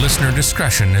Listener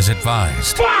discretion is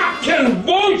advised. Fucking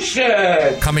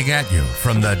bullshit! Coming at you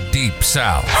from the deep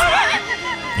south.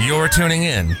 You're tuning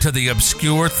in to the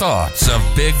obscure thoughts of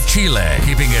Big Chile,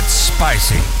 keeping it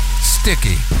spicy,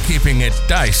 sticky, keeping it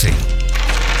dicey,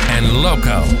 and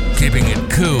Loco, keeping it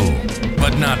cool,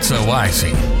 but not so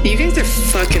icy. You guys are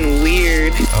fucking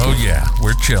weird. Oh yeah,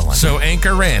 we're chilling. So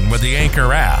anchor in with the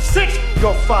Anchor app. Sit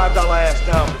your $5 ass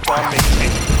down before I make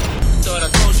it. Thought I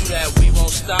told you that we won't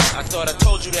stop. I thought I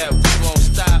told you that we won't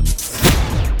stop.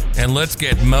 And let's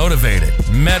get motivated,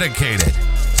 medicated,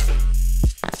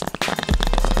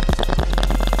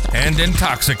 and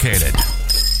intoxicated.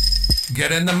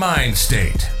 Get in the mind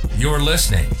state. You're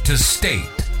listening to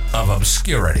State of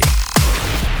Obscurity.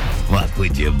 Fuck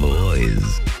with your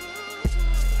boys.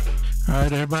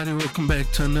 Alright, everybody, welcome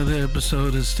back to another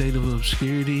episode of State of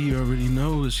Obscurity. You already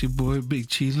know it's your boy Big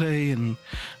Chile, and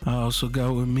I also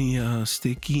got with me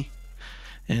Sticky.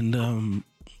 And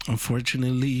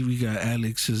unfortunately, we got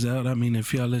Alex is out. I mean,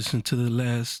 if y'all listen to the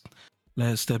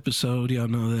last episode, y'all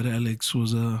know that Alex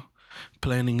was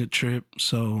planning a trip,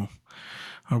 so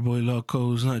our boy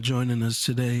Loco's not joining us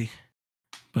today.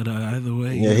 But either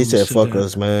way, yeah, he said, "Fuck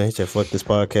us, man." He said, "Fuck this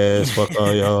podcast, fuck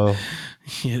all y'all."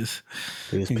 Yes,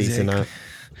 he was peacing out.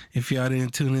 If y'all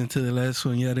didn't tune into the last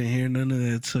one, y'all didn't hear none of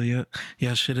that, so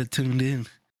y'all should have tuned in.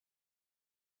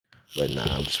 But nah,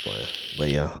 I'm just playing. But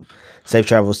yeah, safe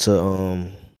travels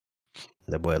to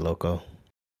that boy Loco.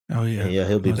 Oh yeah, and yeah,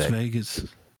 he'll be Las back. Vegas.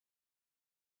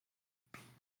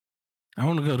 I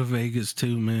want to go to Vegas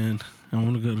too, man. I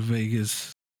want to go to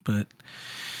Vegas, but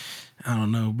I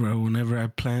don't know, bro. Whenever I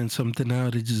plan something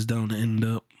out, it just don't end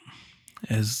up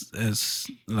as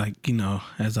like, you know,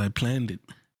 as I planned it.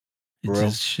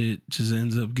 Shit just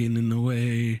ends up getting in the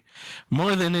way.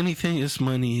 More than anything, it's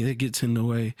money that gets in the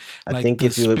way. I think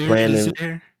if you were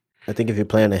planning, I think if you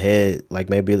plan ahead, like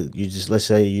maybe you just, let's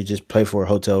say you just pay for a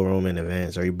hotel room in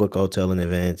advance, or you book a hotel in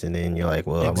advance, and then you're like,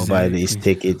 well, I'm gonna buy these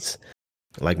tickets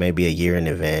like maybe a year in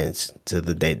advance to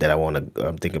the date that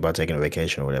I'm thinking about taking a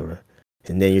vacation or whatever.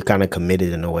 And then you're kind of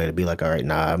committed in a way to be like, all right,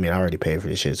 nah, I mean, I already paid for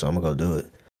this shit, so I'm going to go do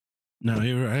it. No,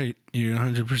 you're right. You're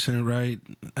 100% right.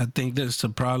 I think that's the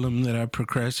problem, that I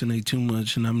procrastinate too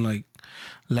much, and I'm like,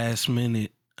 last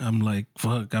minute, I'm like,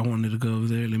 fuck, I wanted to go over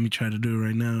there. Let me try to do it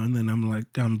right now. And then I'm like,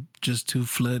 I'm just too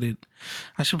flooded.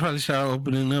 I should probably start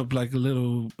opening up like a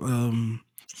little,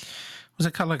 what's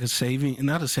it called? Like a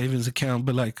not a savings account,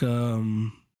 but like, what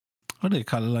do they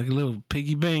call it? Like a little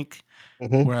piggy bank.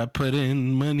 Mm-hmm. Where I put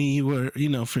in money, where, you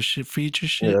know, for future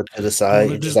shit. Yeah, to the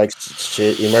side, just like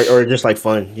shit, or just like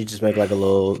fun. You just make like a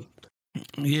little,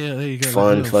 yeah, there you go,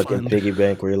 fun fucking piggy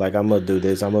bank where you're like, I'm gonna do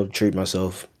this. I'm gonna treat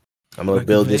myself. I'm gonna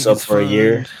build this up for a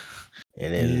year,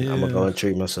 and then I'm gonna go and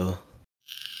treat myself.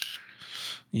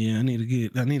 Yeah, I need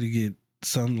to get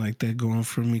something like that going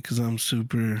for me, because I'm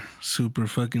super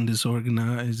fucking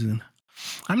disorganized, and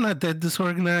I'm not that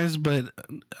disorganized, but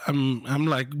I'm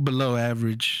like below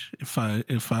average. If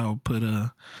I'll put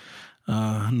a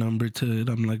number to it,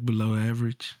 I'm like below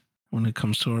average when it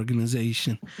comes to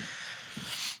organization.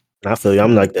 I feel you.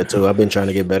 I'm like that too. I've been trying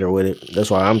to get better with it.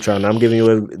 That's why I'm giving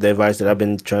you the advice that I've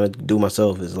been trying to do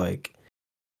myself, is like,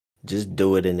 just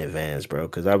do it in advance, bro.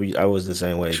 Because I was the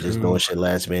same way. True. Just doing shit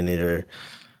last minute, or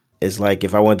it's like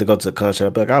if I wanted to go to a concert,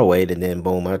 I'd be like, I'll wait, and then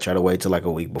boom, I try to wait till like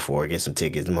a week before, get some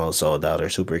tickets, and all sold out or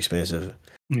super expensive.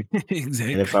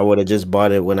 Exactly. And if I would have just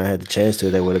bought it when I had the chance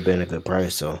to, they would have been a good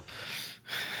price. So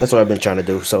that's what I've been trying to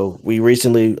do. So we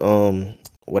recently,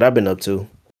 what I've been up to,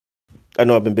 I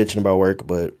know I've been bitching about work,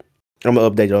 but I'm gonna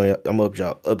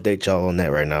update y'all on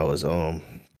that right now. Is I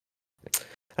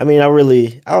mean,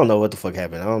 I don't know what the fuck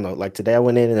happened. I don't know. Like today, I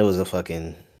went in and it was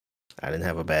I didn't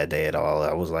have a bad day at all.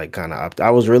 I was like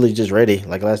I was really just ready.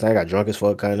 Like last night I got drunk as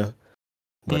fuck kind of.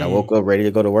 But I woke up ready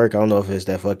to go to work. I don't know if it's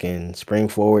that fucking spring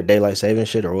forward daylight saving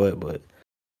shit or what, but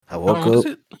I woke up.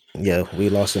 Yeah, we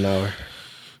lost an hour.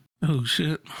 Oh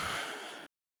shit.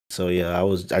 So yeah,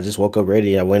 I just woke up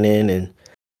ready. I went in and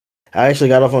I actually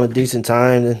got off on a decent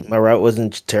time. My route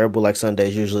wasn't terrible like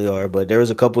Sundays usually are, but there was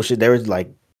a couple shit. There was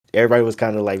like everybody was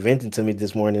kind of like venting to me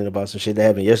this morning about some shit that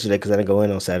happened yesterday because I didn't go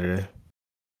in on Saturday.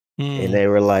 And they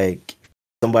were like,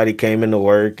 somebody came into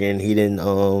work and he didn't.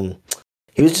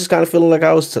 He was just kind of feeling like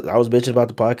I was bitching about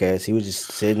the podcast. He was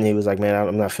just sitting. He was like, man,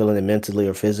 I'm not feeling it mentally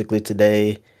or physically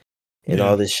today, and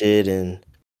all this shit. And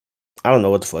I don't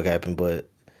know what the fuck happened, but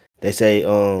they say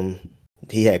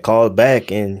he had called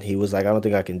back and he was like, I don't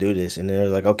think I can do this. And they're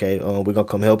like, okay, we're gonna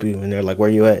come help you. And they're like,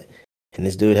 where you at? And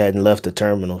this dude hadn't left the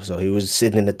terminal, so he was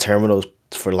sitting in the terminal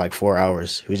for like 4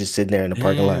 hours. He was just sitting there in the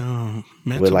parking lot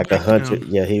with like 100.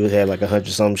 Yeah, he had like 100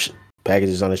 some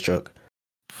packages on his truck.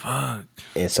 Fuck.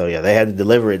 And so yeah, they had to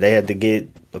deliver it. They had to get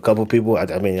a couple people. I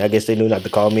mean, I guess they knew not to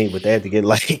call me, but they had to get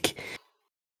like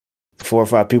 4 or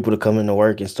 5 people to come into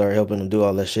work and start helping them do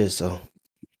all that shit. So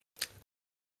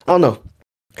I don't know.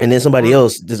 And then somebody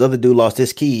else, this other dude lost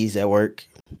his keys at work.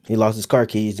 He lost his car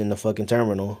keys in the fucking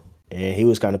terminal, and he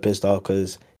was kind of pissed off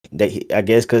because I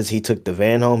guess because he took the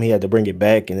van home, he had to bring it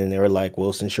back, and then they were like,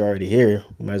 "Well, since you're already here,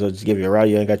 we might as well just give you a ride.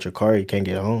 You ain't got your car, you can't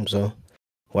get home, so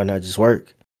why not just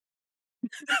work?"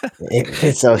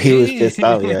 And so he was pissed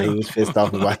off. Yeah, he was pissed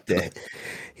off about that.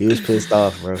 He was pissed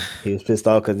off, bro. He was pissed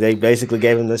off because they basically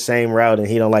gave him the same route, and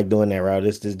he don't like doing that route.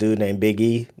 It's this dude named Big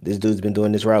E. This dude's been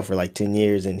doing this route for like 10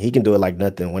 years, and he can do it like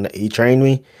nothing. When he trained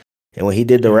me, and when he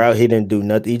did the route, he didn't do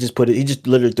nothing. He just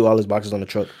literally threw all his boxes on the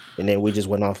truck, and then we just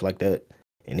went off like that.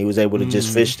 And he was able to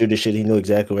just fish through the shit. He knew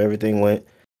exactly where everything went.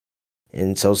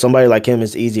 And so somebody like him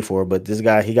is easy for, but this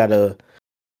guy, he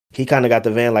kind of got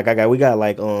the van like I got. We got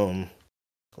like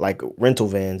rental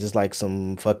vans. It's like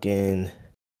some fucking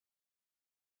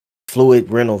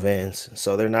fluid rental vans.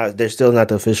 So they're still not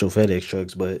the official FedEx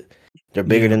trucks, but they're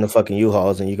bigger than the fucking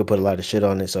U-Hauls, and you can put a lot of shit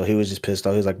on it. So he was just pissed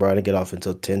off. He was like, bro, I didn't get off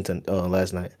until 10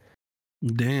 last night.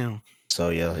 Damn. So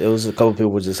yeah, it was a couple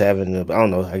people just having, I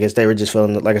don't know, I guess they were just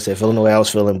feeling, like I said, feeling the way I was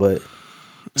feeling, but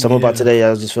something about today, I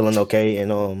was just feeling okay.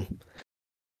 And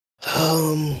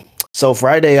so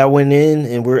Friday I went in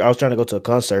and I was trying to go to a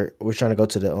concert. We were trying to go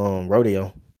to the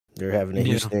rodeo. They're having a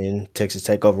Houston, Texas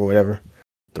Takeover, whatever,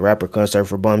 the rapper concert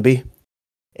for Bun B.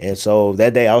 And so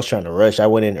that day I was trying to rush. I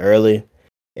went in early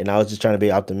and I was just trying to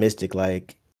be optimistic.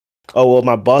 Like, oh, well,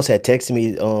 my boss had texted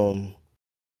me,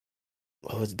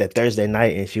 what was it, that Thursday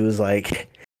night, and she was like,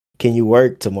 "Can you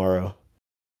work tomorrow?"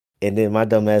 And then my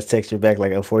dumb ass texted her back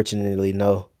like, "Unfortunately,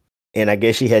 no." And I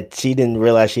guess she didn't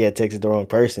realize she had texted the wrong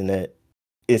person.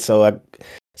 So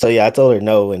I told her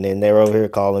no, and then they were over here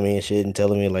calling me and shit and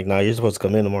telling me like, "No, you're supposed to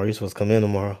come in tomorrow. You're supposed to come in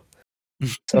tomorrow."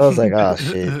 So I was like, "Oh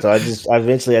shit!" So I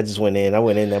eventually just went in. I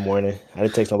went in that morning. I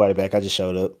didn't text nobody back. I just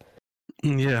showed up.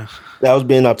 Yeah, I was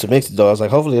being optimistic though. I was like,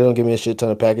 hopefully they don't give me a shit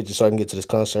ton of packages so I can get to this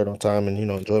concert on time and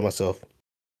enjoy myself.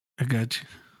 I got you.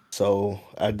 So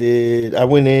I did. I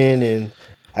went in and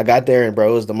I got there, and bro,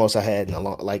 it was the most I had in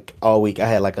all week. I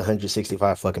had like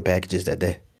 165 fucking packages that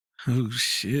day. Oh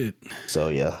shit. So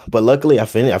yeah, but luckily I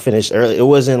finished early. It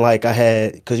wasn't like I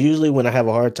had, because usually when I have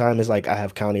a hard time, it's like I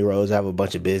have county roads, I have a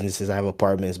bunch of businesses, I have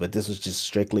apartments, but this was just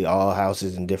strictly all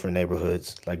houses in different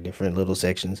neighborhoods, like different little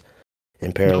sections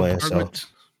in Pearland. So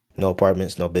no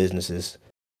apartments, no businesses.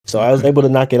 So I was able to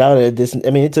knock it out at this. I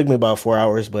mean, it took me about 4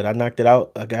 hours, but I knocked it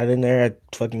out. I got in there,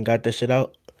 I fucking got that shit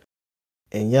out.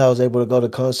 And yeah, I was able to go to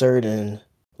the concert, and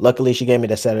luckily she gave me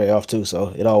that Saturday off too,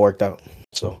 so it all worked out.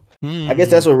 So I guess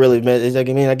that's what really meant. It's like,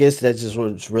 I mean, I guess that's just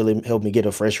what really helped me get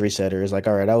a fresh resetter. It's like,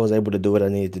 all right, I was able to do what I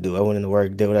needed to do. I went into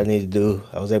work, did what I needed to do.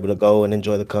 I was able to go and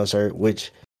enjoy the concert,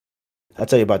 which I'll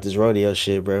tell you about this rodeo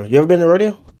shit, bro. You ever been to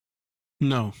rodeo?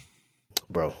 No.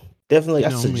 Bro, definitely. I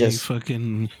suggest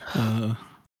fucking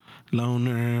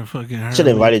loner, fucking. I should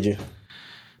have invited you.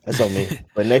 That's on me.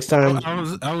 But next time, I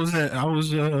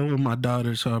was with my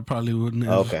daughter, so I probably wouldn't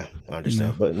have. Okay, I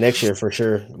understand. But next year for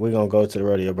sure, we're gonna go to the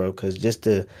rodeo, bro. Because just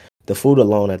the food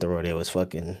alone at the rodeo is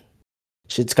fucking.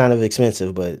 Shit's kind of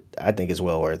expensive, but I think it's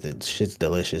well worth it. Shit's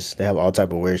delicious. They have all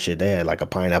type of weird shit. They had like a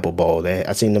pineapple bowl.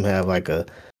 I seen them have like I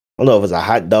don't know if it's a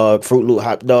hot dog, Fruit Loop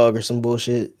hot dog or some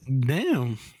bullshit.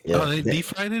 Damn. Yeah, oh, they deep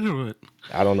fried it or what?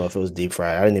 I don't know if it was deep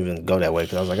fried. I didn't even go that way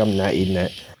because I was like, I'm not eating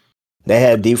that. They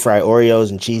had deep fried Oreos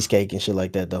and cheesecake and shit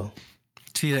like that though.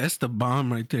 See, that's the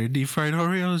bomb right there. Deep fried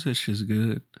Oreos, that shit's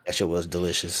good. That shit was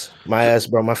delicious. My ass,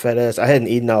 bro, my fat ass. I hadn't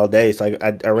eaten all day. So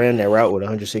I ran that route with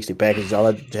 160 packages. All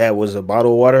I had was a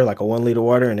bottle of water, like a 1 liter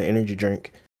water, and an energy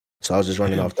drink. So I was just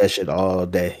running off that shit all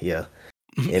day. Yeah.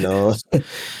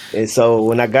 And so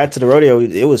when I got to the rodeo,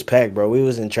 it was packed, bro. We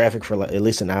was in traffic for like at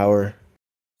least an hour.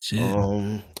 Shit.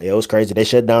 It was crazy. They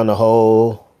shut down the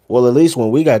whole. Well, at least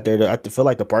when we got there, I feel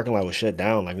like the parking lot was shut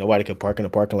down. Like nobody could park in the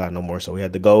parking lot no more. So we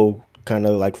had to go kind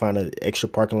of like find an extra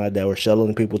parking lot that were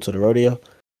shuttling people to the rodeo.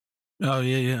 Oh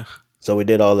yeah. So we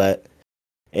did all that,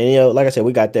 and like I said,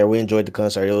 we got there. We enjoyed the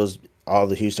concert. It was all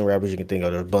the Houston rappers you can think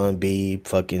of. There's Bun B,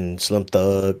 fucking Slim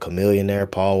Thug, Chamillionaire,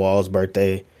 Paul Wall's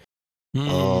birthday.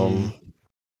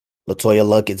 Latoya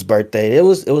Luckett's birthday. It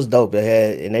was dope.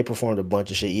 They performed a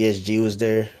bunch of shit. ESG was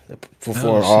there. They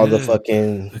performed all the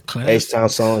fucking H-Town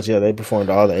songs. Yeah, they performed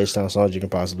all the H-Town songs you can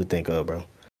possibly think of, bro.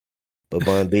 But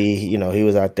Bun B, he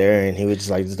was out there and he was just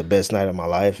like, this is the best night of my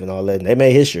life and all that. And they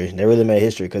made history. They really made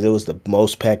history because it was the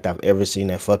most packed I've ever seen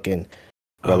at fucking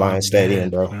Reliance Stadium,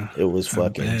 bro. It was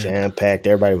fucking jam packed.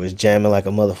 Everybody was jamming like a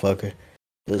motherfucker.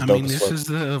 It was I dope mean, as this fuck. is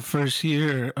the first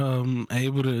year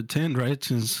able to attend, right?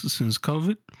 Since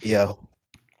COVID. Yeah,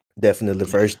 definitely the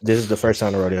first. This is the first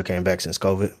time the rodeo came back since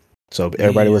COVID. So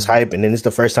everybody was Damn. hype, and then it's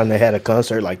the first time they had a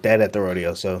concert like that at the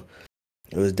rodeo. So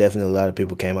it was definitely a lot of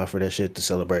people came out for that shit to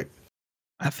celebrate.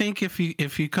 I think if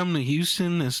you come to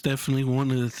Houston, that's definitely one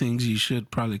of the things you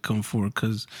should probably come for.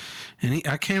 Because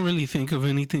I can't really think of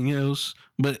anything else.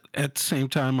 But at the same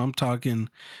time, I'm talking,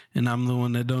 and I'm the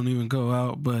one that don't even go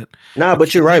out. But Nah, I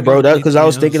but you're can't right, think bro. of That because I anything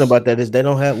was thinking else. about that. Is we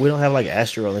don't have like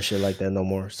Astro and shit like that no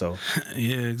more. So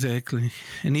Yeah, exactly.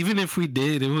 And even if we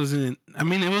did, it wasn't. I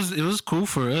mean, it was cool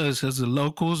for us as the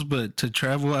locals, but to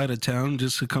travel out of town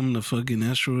just to come to fucking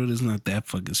Asteroid is not that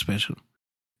fucking special.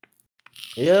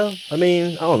 yeah, I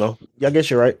mean, I don't know. I guess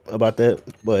you're right about that,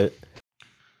 but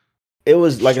it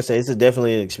was like I said, it's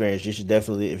definitely an experience. You should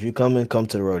definitely, if you come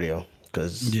to the rodeo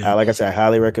because Yeah. like I said, I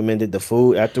highly recommended the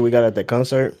food after we got at that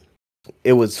concert.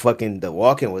 It was fucking the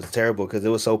walking was terrible because it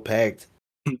was so packed.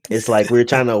 It's like we were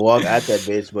trying to walk at that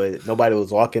bitch, but nobody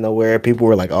was walking nowhere. People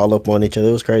were like all up on each other.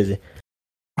 It was crazy.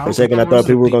 For a second, I How was thought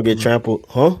the people were gonna get people? trampled.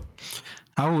 Huh?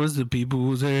 How was the people?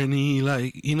 Was there any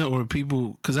or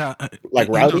people? Because Like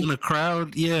in rowdy? the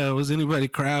crowd, yeah, was anybody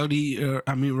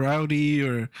rowdy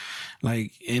or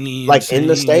like any Like in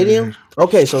the insane or? stadium?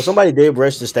 Okay, so somebody did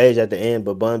rush the stage at the end,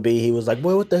 but Bun B, he was like,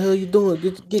 "Boy, what the hell you doing?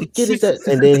 Get his that."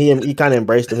 And then he kind of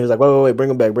embraced him. He was like, "Wait, bring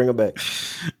him back, bring him back."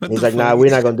 What He's the like, fuck? "Nah,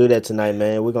 we're not gonna do that tonight,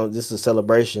 man. We're gonna this is a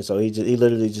celebration." So he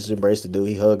literally just embraced the dude.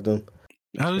 He hugged him,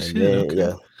 Oh and shit! then Okay.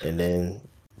 yeah, and then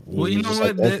Well, he you was know just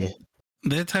like, what "Thank you."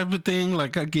 that type of thing,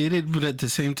 like I get it, but at the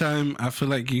same time, I feel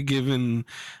like you're giving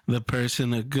the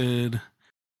person a good.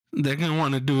 They're gonna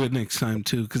want to do it next time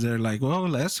too, because they're like, "Well,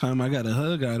 last time I got a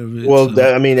hug out of it." Well,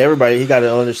 So I mean, everybody he got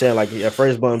to understand. Like at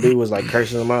first, Bun B was like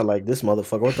cursing him out, like this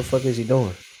motherfucker. What the fuck is he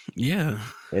doing? yeah,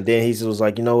 And then he was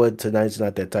like, "You know what? Tonight's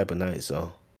not that type of night."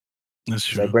 So that's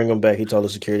he's like, true. "Bring him back." He told the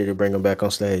security to bring him back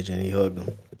on stage, and he hugged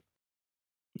him.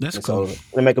 That's And cool. so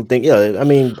they make him think, yeah. I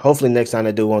mean, hopefully next time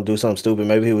they do won't do something stupid.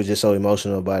 Maybe he was just so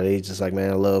emotional about it. He's just like, man,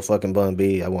 I love fucking Bun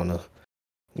B. I want to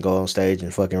go on stage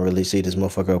and fucking really see this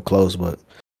motherfucker up close. But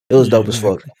it was Yeah, dope as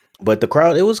fuck. exactly. But the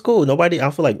crowd, it was cool. Nobody, I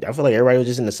feel like everybody was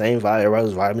just in the same vibe. Everybody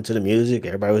was vibing to the music.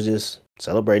 Everybody was just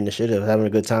celebrating the shit. It was having a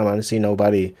good time. I didn't see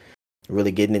nobody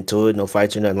really getting into it. No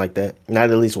fights or nothing like that.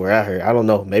 Not at least where I heard. I don't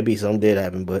know. Maybe some did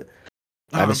happen, but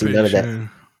Oh, I didn't I'm see pretty none of that.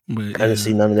 sure, but I didn't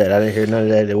see yeah, none of that. I didn't hear none of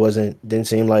that. Didn't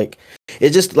seem like it.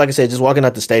 Just like I said, just walking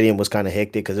out the stadium was kind of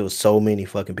hectic because it was so many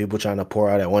fucking people trying to pour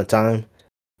out at one time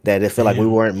that it felt like we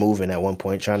damn. weren't moving at one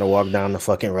point, trying to walk down the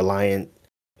fucking Reliant.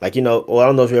 Like, well, I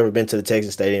don't know if you've ever been to the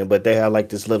Texas Stadium, but they have like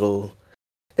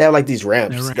they have like these That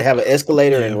ramps. They have ramp. an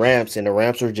escalator Yeah. and ramps, and the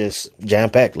ramps were just jam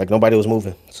packed. Like nobody was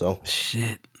moving. So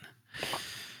Shit.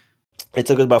 it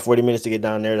took us about 40 minutes to get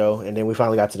down there though, and then we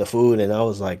finally got to the food, and I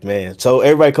was like, man. So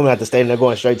everybody coming out the stadium, they're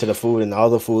going straight to the food, and all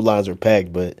the food lines were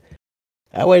packed, but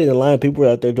I waited in line. People were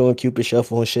out there doing Cupid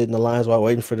Shuffle and shit in the lines while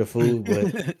waiting for the food.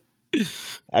 But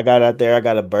I got out there. I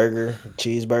got a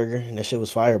cheeseburger, and that shit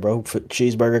was fire, bro.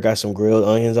 Cheeseburger got some grilled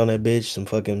onions on that bitch, some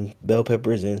fucking bell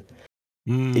peppers, and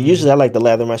usually I like to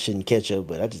lather my shit in ketchup,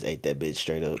 but I just ate that bitch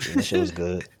straight up, and that shit was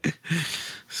good.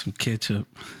 Some ketchup.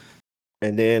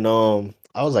 And then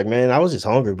I was like, man, I was just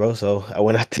hungry, bro. So I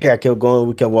went out there. I kept going.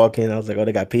 We kept walking. I was like, oh,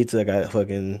 they got pizza. I got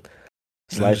fucking Oh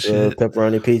slice of shit.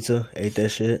 pepperoni pizza. Ate that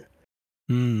shit.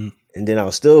 Mm. And then I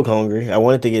was still hungry. I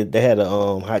wanted to get. They had a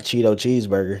hot Cheeto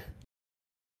cheeseburger.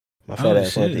 My fat Oh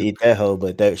ass wanted to shit. eat that hoe,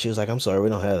 but she was like, "I'm sorry, we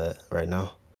don't have that right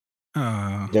now."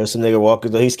 Uh, There was some nigga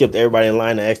walking. He skipped everybody in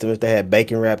line and asked him if they had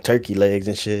bacon wrapped turkey legs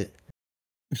and shit.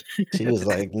 She was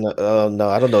like, "No, no,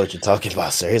 I don't know what you're talking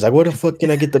about, sir." He's like, "Where the fuck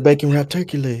can I get the bacon wrapped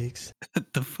turkey legs?"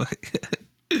 what the fuck?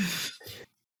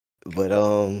 But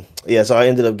yeah. So I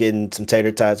ended up getting some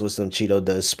tater tots with some Cheeto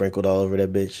dust sprinkled all over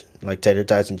that bitch, like tater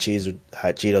tots and cheese with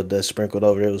hot Cheeto dust sprinkled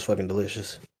over it. It was fucking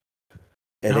delicious.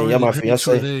 And How then were yeah, the my drinks?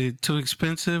 Were fiance. they too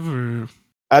expensive or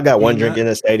I got you're one drink not? in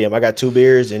the stadium. I got 2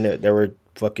 beers, and there were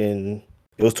fucking.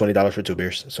 It was $20 for 2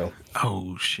 beers. So,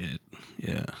 Oh shit.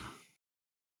 Yeah.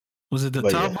 Was it the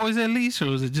but Tall yeah, Boys at least, or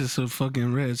was it just a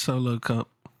fucking red solo cup?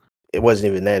 it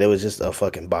wasn't even that. It was just a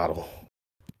fucking bottle.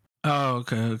 Oh,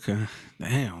 okay.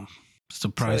 Damn. It's the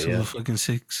So price of yeah, a fucking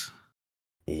six.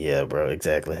 yeah, bro,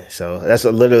 exactly. So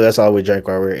literally that's all we drank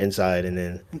while we were inside, and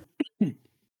then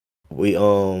we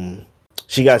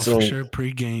she got Oh, for some. sure,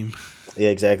 pregame. Yeah,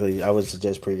 exactly. I would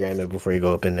suggest pre-gaming before you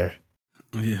go up in there.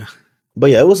 Yeah. But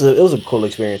yeah, it was a cool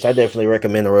experience. I definitely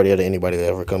recommend the rodeo to anybody that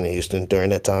ever come to Houston during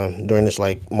that time, during this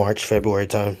like March, February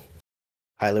time.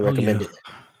 Highly Oh recommend yeah. it.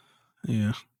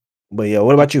 Yeah. But yeah,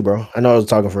 what about you, bro? I know I was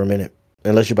talking for a minute.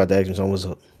 Unless you're about to ask me something, what's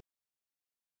up?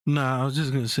 Nah, I was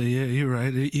just gonna say, yeah, you're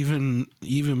right. Even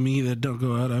me that don't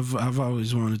go out, I've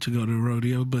always wanted to go to a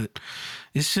rodeo, but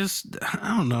it's just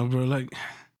I don't know, bro. Like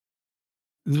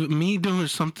me doing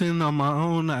something on my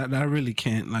own, I really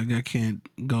can't. Like I can't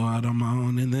go out on my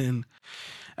own, and then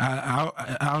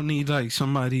I'll need like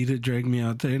somebody to drag me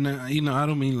out there. Now, I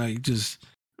don't mean like just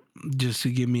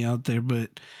to get me out there,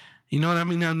 but you know what I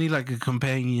mean. I need like a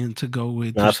companion to go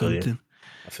with No, or I feel you. something.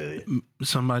 I feel you.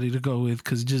 Somebody to go with,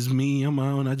 because just me on my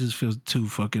own, I just feel too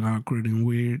fucking awkward and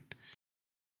weird.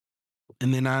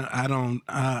 And then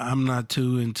I'm not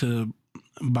too into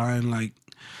buying like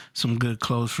some good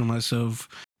clothes for myself,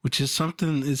 which is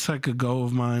something, it's like a goal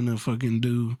of mine to fucking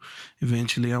do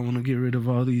eventually. I want to get rid of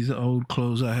all these old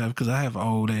clothes I have, because I have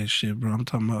old ass shit, bro. I'm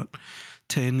talking about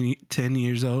 10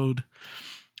 years old.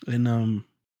 And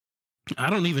I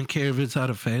don't even care if it's out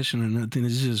of fashion or nothing.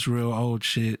 It's just real old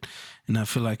shit. And I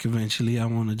feel like eventually I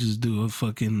want to just do a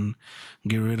fucking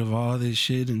get rid of all this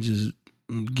shit and just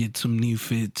get some new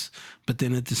fits. But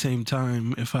then at the same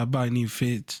time, if I buy new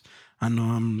fits, I know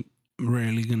I'm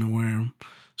rarely going to wear them.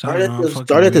 So I don't know. I'm Start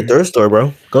fucking at the weird. thrift store,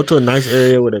 bro. Go to a nice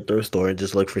area with a thrift store and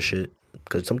just look for shit.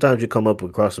 Because sometimes you come up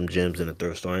across some gems in the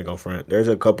thrift store. I ain't gonna front. There's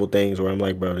a couple things where I'm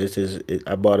like, bro, this is.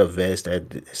 I bought a vest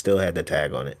that still had the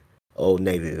tag on it, Old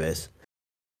Navy vest.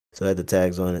 So it had the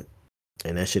tags on it,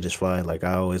 and that shit is fine. Like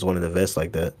I always wanted a vest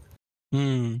like that,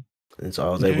 Mm. and so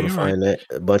I was Yeah, able to you're right. find that.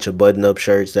 A bunch of button-up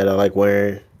shirts that I like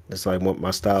wearing. It's like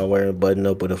my style, wearing button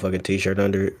up with a fucking t-shirt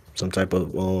under it, some type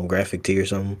of graphic tee or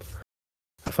something.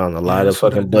 I found a Yeah, lot of that's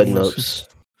what I fucking do button most. ups.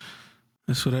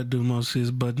 That's what I do most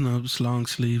is button ups, long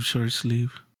sleeve, short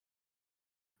sleeve.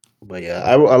 But yeah,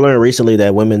 I learned recently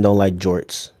that women don't like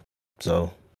jorts,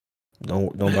 so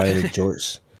don't buy any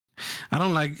jorts. I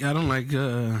don't like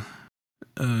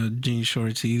jean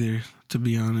shorts either, to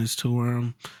be honest. To wear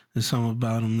them, there's something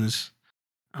about them that's,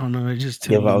 I don't know, they're just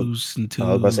too Give off, loose and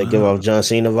I was about to too say, give off John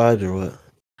Cena vibes or what?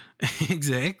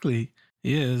 exactly.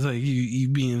 Yeah, it's like you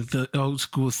being old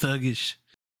school thuggish,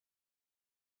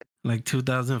 like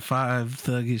 2005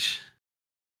 thuggish.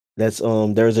 That's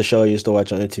there was a show I used to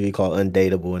watch on MTV called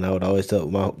Undateable, and I would always tell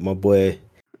my boy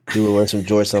he would wear some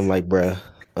jorts. I'm like, bruh,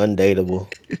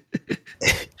 undateable,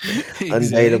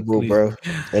 undateable, Exactly. bro.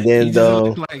 And You then just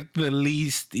look like the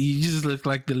least. You just look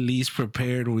like the least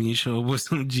prepared when you show up with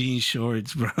some jean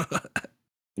shorts, bro.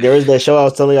 there was that show I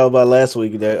was telling y'all about last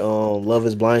week, that Love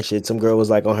Is Blind shit. Some girl was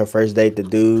like on her first date, the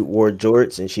dude wore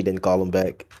jorts and she didn't call him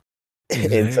back.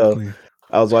 And so Exactly.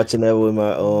 I was watching that with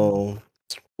I don't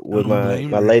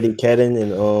blame my her. lady Kedden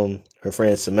and her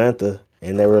friend Samantha,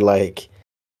 and they were like,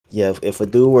 "Yeah, if a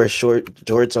dude wears short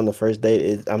jorts on the first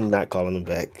date, I'm not calling him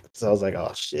back." So I was like,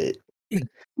 "Oh shit." And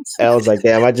I was like,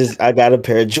 "Damn, I got a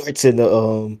pair of jorts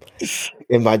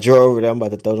in my drawer over there. I'm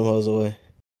about to throw them hoes away."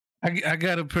 I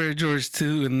got a pair of Jordans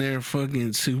too, and they're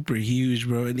fucking super huge,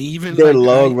 bro. And even They're like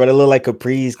long, but they look like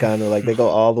capris, kind of like they go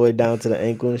all the way down to the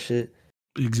ankle and shit.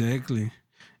 exactly.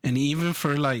 And even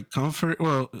for like comfort,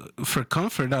 well, for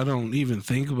comfort, I don't even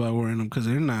think about wearing them because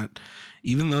they're not.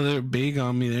 Even though they're big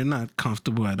on me, they're not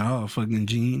comfortable at all. Fucking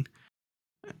jean.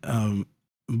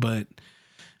 But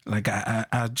like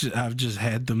I've just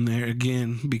had them there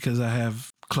again because I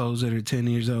have clothes that are 10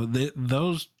 years old.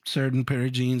 Those certain pair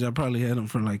of jeans, I probably had them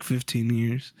for like 15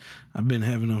 years. I've been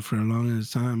having them for a long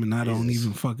time, and I don't Jesus.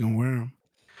 even fucking wear them.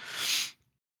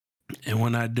 And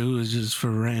when I do, it's just for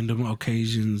random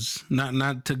occasions,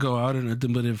 not to go out or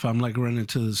nothing. But if I'm like running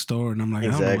to the store and I'm like, I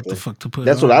don't know what the Exactly. fuck to put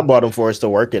That's on. what I bought them for, is to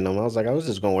work in them. I was like, I was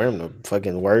just gonna wear them to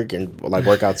fucking work and like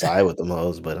work outside with them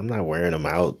hoes, but I'm not wearing them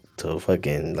out to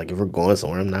fucking, like, if we're going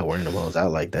somewhere, I'm not wearing them hoes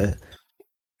out like that.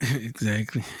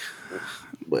 Exactly.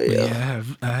 But But yeah, yeah,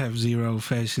 I have zero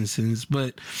fashion sense.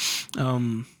 But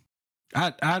I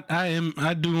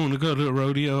do want to go to a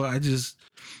rodeo. I just,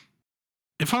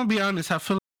 if I'm be honest, I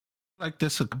feel like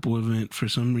that's a couple event for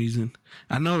some reason.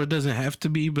 I know it doesn't have to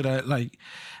be, but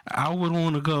I would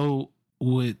want to go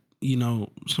with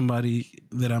somebody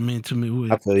that I'm intimate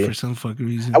I with feel you. for some fucking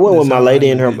reason. I went with That's my how I lady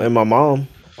and look at it. my mom.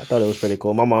 I thought it was pretty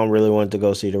cool. My mom really wanted to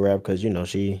go see the rap because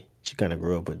she kind of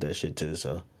grew up with that shit too.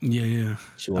 So Yeah.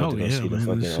 she wanted Oh to go yeah, see the man.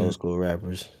 fucking old school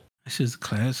rappers. This shit's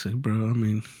classic, bro. I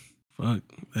mean, fuck.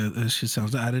 That shit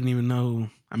sounds. I didn't even know.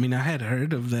 I mean, I had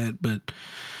heard of that, but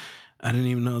I didn't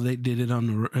even know they did it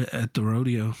at the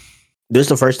rodeo. This is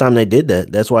the first time they did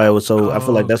that. That's why it was so. I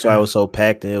feel like that's why it Okay. was so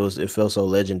packed, and it felt so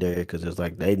legendary because it's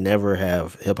like they never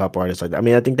have hip hop artists like that. I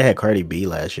mean, I think they had Cardi B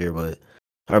last year, but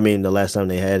I mean the last time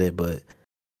they had it, but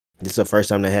this is the first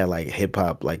time they had like hip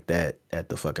hop like that at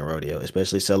the fucking rodeo,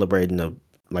 especially celebrating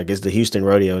it's the Houston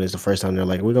rodeo, and it's the first time they're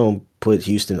like, we're gonna put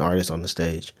Houston artists on the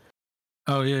stage.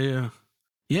 Oh yeah.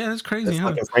 Yeah, that's crazy, That's huh?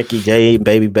 fucking Frankie J,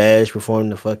 Baby Bash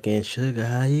performed the fucking Sugar.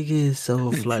 How you get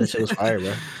so fly? That shit was fire,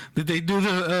 bro. Did they do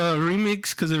the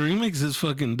remix? Because the remix is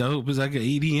fucking dope. It's like an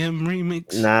EDM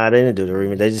remix. Nah, they didn't do the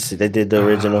remix. They did the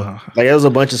original. Ah. Like there was a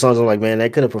bunch of songs. I'm like, man, they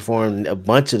could have performed a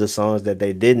bunch of the songs that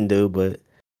they didn't do, but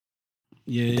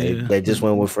Yeah, they just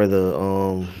went with for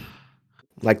the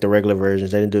like the regular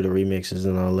versions. They didn't do the remixes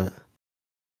and all that.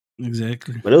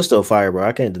 exactly. But it was still fire, bro.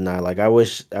 I can't deny. Like I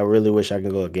really wish I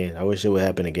could go again. I wish it would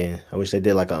happen again. I wish they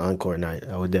did like an encore night.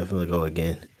 I would definitely go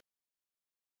again.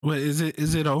 Wait, is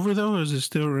it over though, or is it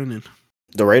still running?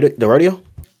 The rodeo?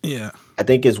 Yeah. I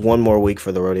think it's one more week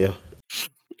for the rodeo.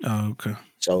 Oh, okay.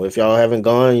 So if y'all haven't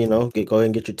gone, go ahead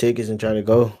and get your tickets and try to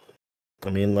go. I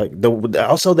mean, like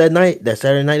also that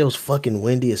Saturday night, it was fucking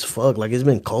windy as fuck. Like it's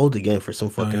been cold again for some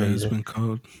fucking It's reason. been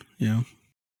cold. Yeah.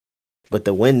 But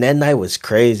the wind that night was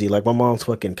crazy. Like my mom's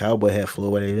fucking cowboy hat flew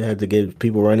away. They had to get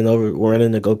people running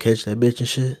to go catch that bitch and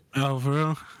shit. Oh, for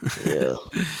real? Yeah.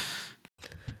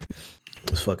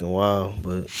 It's fucking wild,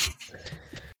 but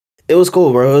it was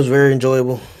cool, bro. It was very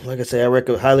enjoyable. Like I say,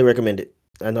 I highly recommend it.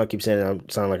 I know I keep saying it, I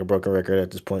sound like a broken record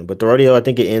at this point, but the rodeo, I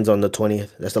think it ends on the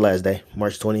 20th. That's the last day,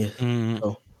 March 20th.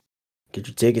 So get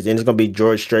your tickets, and it's gonna be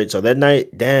George Strait. So that night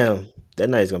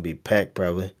is gonna be packed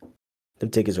probably. Them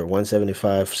tickets are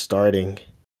 $175 starting.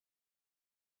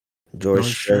 George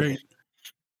Strait.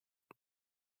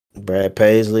 Brad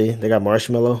Paisley. They got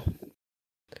Marshmello.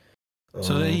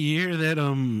 So that year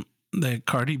that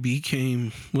Cardi B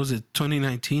came, was it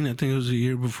 2019? I think it was a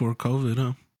year before COVID,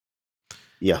 huh?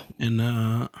 Yeah.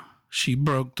 And she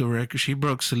broke the record. She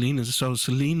broke Selena's. So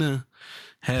Selena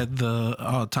had the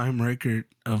all-time record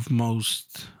of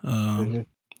most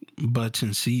butts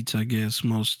and seats, I guess,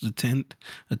 most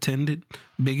attended,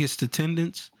 biggest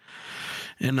attendance.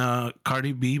 And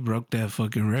Cardi B broke that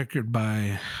fucking record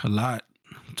by a lot,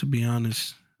 to be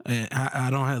honest. I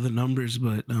don't have the numbers,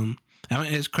 but I mean,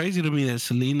 it's crazy to me that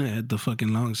Selena had the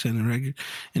fucking long-standing record,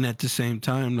 and at the same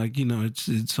time, like,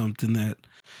 it's something that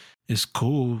is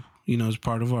cool. It's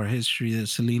part of our history that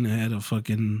Selena had a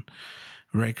fucking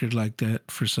record like that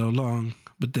for so long.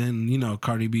 But then,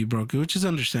 Cardi B broke it, which is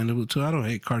understandable too. I don't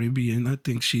hate Cardi B, and I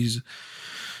think she's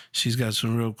got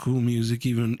some real cool music.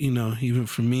 Even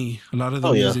for me, a lot of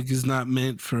the music is not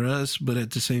meant for us, but at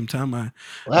the same time, but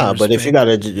if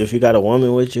you got a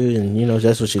woman with you, and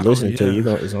that's what you listen to, you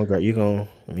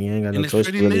ain't got no choice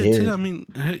to really hear. Too. I mean,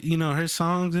 her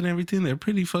songs and everything, they're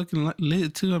pretty fucking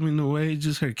lit too. I mean, the way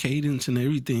just her cadence and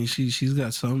everything, she's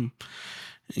got some,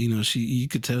 you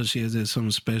could tell she has that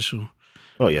something special.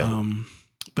 Oh yeah.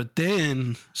 But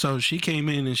then, so she came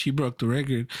in and she broke the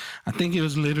record. I think it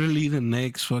was literally the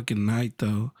next fucking night,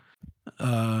 though.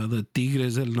 The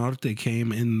Tigres del Norte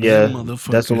came and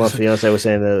that's what my fiance was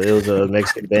saying. That it was a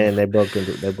Mexican band. They broke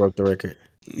the record.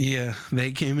 Yeah,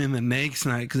 they came in the next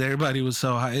night because everybody was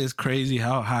so high. It's crazy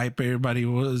how hype everybody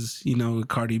was.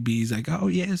 Cardi B's like, oh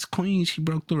yes, Queen, she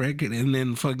broke the record, and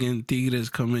then fucking Tigres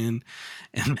come in,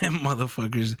 and them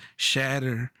motherfuckers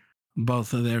shatter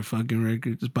both of their fucking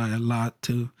records by a lot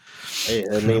too. Hey,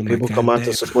 I mean, people come out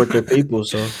to support their people,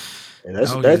 so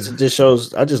that's just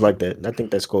shows. I just like that. I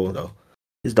think that's cool though.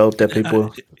 It's dope that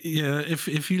people.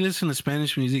 If you listen to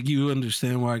Spanish music, you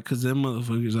understand why, because them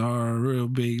motherfuckers are real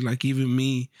big. Like even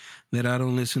me, that I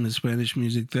don't listen to Spanish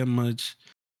music that much.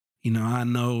 I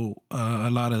know a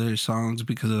lot of their songs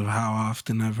because of how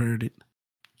often I've heard it.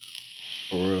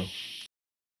 For real.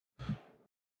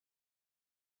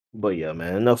 But yeah,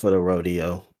 man, enough of the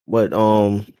rodeo. What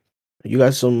you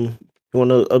got some? You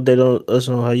want to update us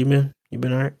on how you been? You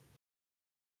been alright?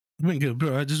 I've been good,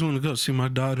 bro. I just want to go see my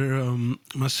daughter.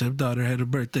 My stepdaughter had a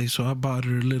birthday, so I bought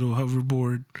her a little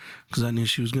hoverboard because I knew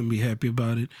she was gonna be happy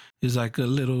about it. It's like it's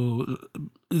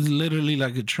literally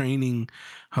like a training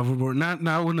hoverboard.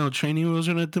 Not with no training wheels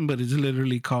or nothing, but it's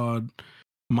literally called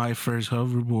My First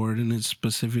Hoverboard, and it's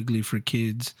specifically for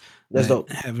kids that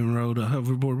haven't rode a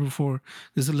hoverboard before.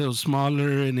 It's a little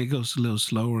smaller and it goes a little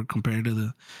slower compared to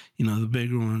the, the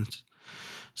bigger ones.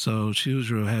 So she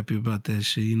was real happy about that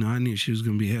shit. I knew she was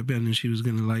gonna be happy. I knew she was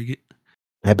gonna like it.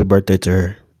 Happy birthday to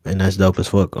her, and that's dope as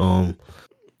fuck.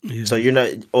 Yeah. So you're not.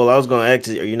 Well, I was gonna ask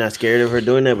you, are you not scared of her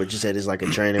doing that? But you said it's like a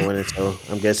training one, so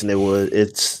I'm guessing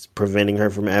it's preventing her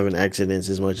from having accidents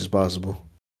as much as possible.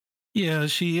 Yeah,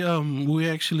 I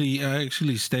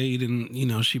actually stayed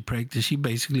and, she practiced. She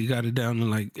basically got it down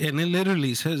to and it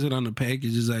literally says it on the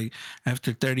package. It's like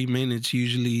after 30 minutes,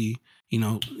 usually,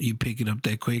 you pick it up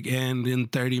that quick. And in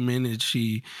 30 minutes,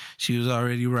 she was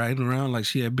already riding around like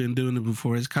she had been doing it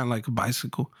before. It's kind of like a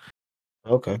bicycle.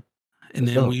 Okay. And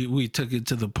then we took it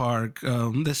to the park.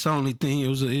 That's the only thing. It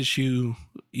was an issue,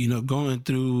 going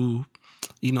through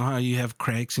You know how you have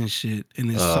cracks and shit,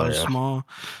 and it's so small.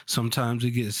 Sometimes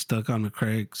it gets stuck on the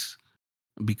cracks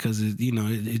because it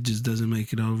just doesn't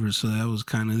make it over. So that was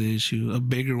kind of the issue. A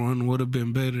bigger one would have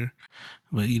been better,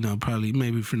 but probably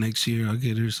maybe for next year I'll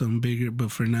get her something bigger.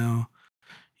 But for now,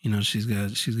 she's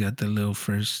got the little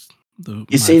first.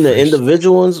 You seen the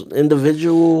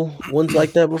individual ones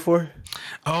like that before?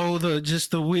 Oh,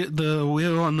 the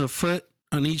wheel on the foot,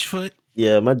 on each foot.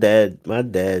 Yeah, my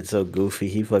dad's so goofy.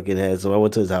 He fucking had some. I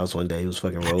went to his house one day. He was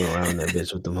fucking rolling around in that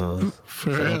bitch with them hoes.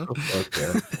 For real?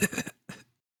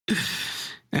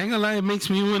 I ain't gonna lie, it makes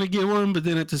me want to get one, but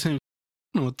then at the same time,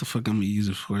 I don't know what the fuck I'm gonna use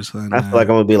it for. So I feel like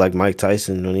I'm gonna be like Mike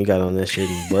Tyson when he got on that shit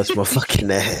and bust my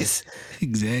fucking ass.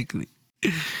 Exactly.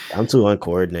 I'm too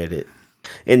uncoordinated.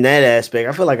 In that aspect,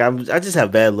 I feel like I just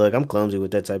have bad luck. I'm clumsy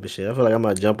with that type of shit. I feel like I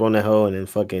might jump on that hoe and then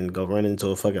fucking go run into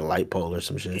a fucking light pole or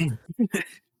some shit.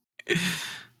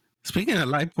 Speaking of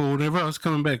light pole, whenever I was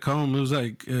coming back home, it was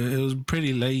like it was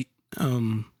pretty late,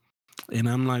 and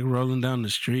I'm like rolling down the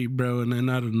street, bro, and then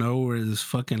out of nowhere, this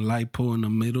fucking light pole in the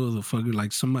middle of the fucking,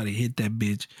 like somebody hit that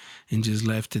bitch and just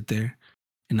left it there,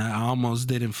 and I almost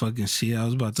didn't fucking see it. I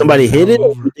was about to somebody hit it.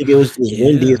 Or you think it was just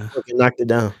windy and fucking knocked it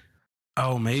down?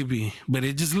 Oh, maybe, but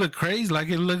it just looked crazy. Like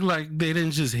it looked like they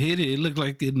didn't just hit it; it looked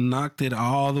like it knocked it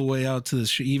all the way out to the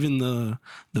street, even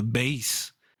the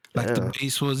base. Like the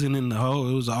base wasn't in the hole;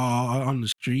 it was all on the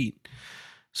street.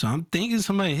 So I'm thinking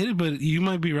somebody hit it, but you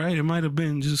might be right. It might have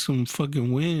been just some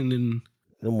fucking wind and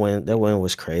that wind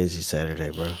was crazy Saturday,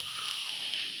 bro.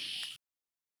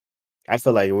 I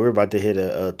feel like we were about to hit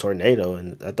a tornado,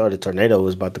 and I thought a tornado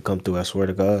was about to come through. I swear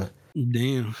to God.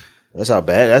 Damn. That's how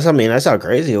bad. That's how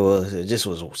crazy it was. It just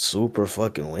was super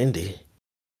fucking windy.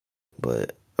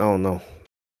 But I don't know.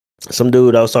 Some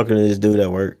dude, I was talking to this dude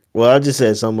at work. Well, I just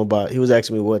said something about. He was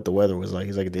asking me what the weather was like.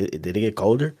 He's like, "Did it get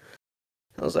colder?"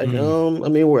 I was like, I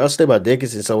mean, I stay by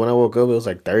Dickinson, so when I woke up, it was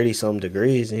like 30-something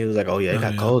degrees, and he was like, "Oh yeah, it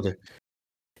got colder."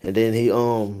 And then he, I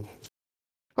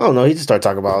don't know, he just started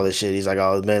talking about all this shit. He's like,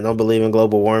 "Oh man, don't believe in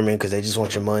global warming because they just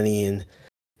want your money," and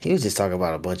he was just talking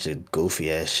about a bunch of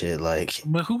goofy ass shit. Like,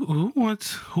 but who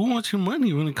wants your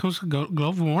money when it comes to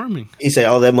global warming? He said,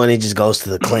 "Oh, that money just goes to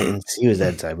the Clintons." He was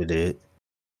that type of dude.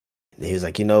 And he was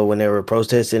like, when they were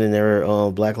protesting and they were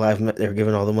they were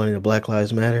giving all the money to Black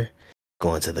Lives Matter,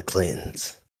 going to the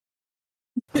Clintons.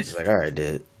 I was like, all right,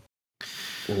 dude.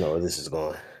 You know where this is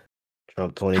going.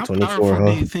 Trump 2024. How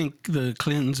powerful do you think the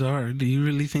Clintons are? Do you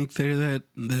really think they're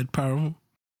that powerful?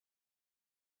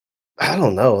 I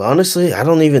don't know. Honestly, I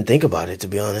don't even think about it, to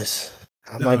be honest.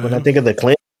 I'm like, when I think of the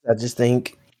Clintons, I just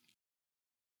think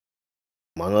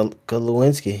Monica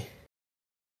Lewinsky.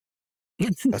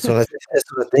 That's what I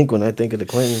think when I think of the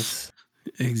Clintons.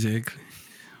 Exactly.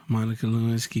 Monica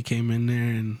Lewinsky came in there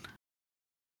and...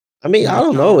 I mean, I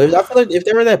don't know. I feel like if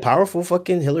they were that powerful,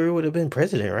 fucking Hillary would have been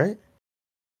president, right?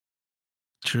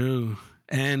 True.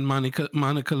 And Monica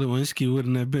Lewinsky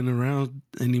wouldn't have been around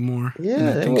anymore.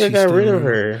 Yeah, they would have got rid of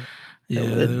her.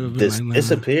 Yeah,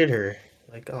 disappeared her.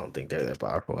 Like, I don't think they're that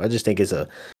powerful. I just think it's a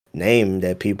name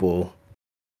that people...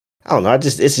 I don't know.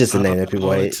 It's just a name that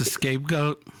people hate. It's a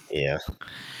scapegoat. Yeah.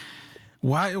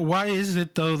 Why is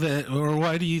it though or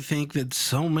why do you think that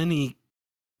so many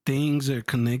things are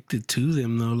connected to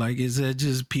them though? Like, is that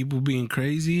just people being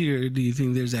crazy, or do you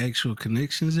think there's actual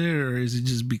connections there, or is it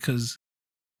just because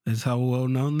that's how well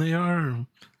known they are? I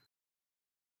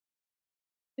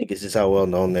think it's just how well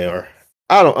known they are.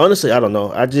 I don't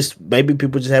know. Maybe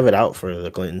people just have it out for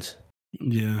the Clintons.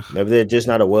 Yeah. Maybe they're just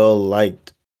not a well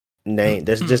liked name.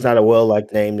 There's just not a well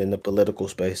liked name in the political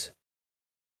space.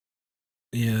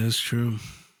 Yeah, that's true.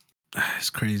 It's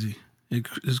crazy.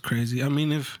 It's crazy. I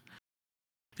mean, if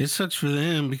it sucks for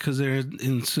them because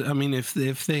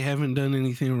if they haven't done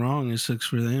anything wrong, it sucks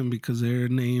for them because their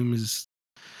name is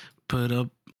put up,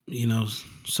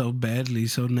 so badly,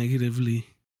 so negatively,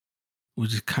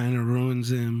 which kind of ruins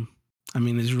them. I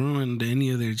mean, it's ruined any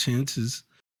of their chances.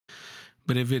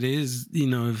 But if it is,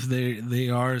 if they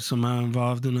are somehow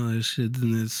involved in all this shit,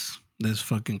 then that's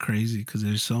fucking crazy because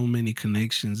there's so many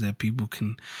connections that people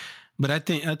can. But I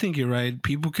think you're right.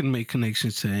 People can make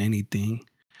connections to anything.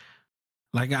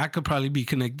 Like, I could probably be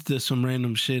connected to some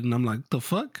random shit, and I'm like, the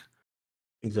fuck?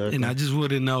 Exactly. And I just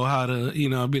wouldn't know how to,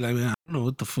 I'd be like, man, I don't know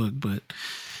what the fuck, but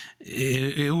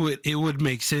it would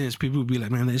make sense. People would be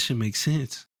like, man, that shit makes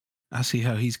sense. I see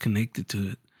how he's connected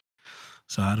to it.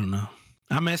 So I don't know.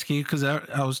 I'm asking you because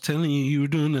I was telling you were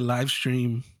doing a live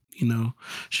stream.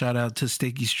 Shout out to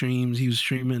Sticky Streams. He was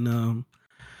streaming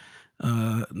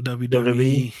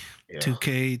WWE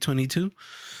 2K22.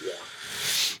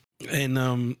 Yeah.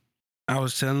 And I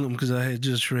was telling them because I had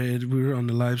just read. We were on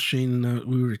the live stream and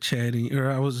we were chatting, or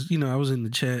I was in the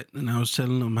chat and I was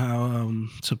telling them how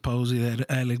supposedly that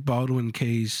Alec Baldwin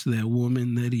case, that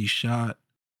woman that he shot,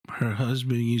 her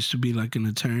husband used to be like an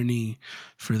attorney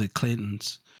for the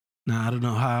Clintons. Now I don't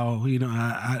know how.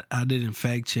 I didn't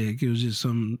fact check. It was just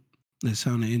something that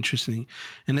sounded interesting,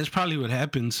 and that's probably what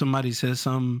happened. Somebody says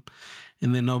something,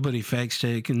 and then nobody fact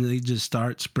check, and they just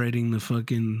start spreading the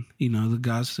fucking the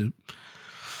gossip.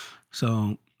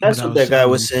 So that's what that guy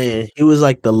was saying. He was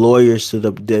like the lawyers to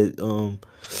the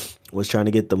was trying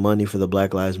to get the money for the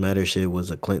Black Lives Matter shit was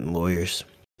the Clinton lawyers.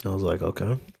 I was like,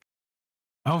 okay.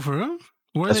 Oh, for real?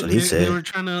 That's what he said. They were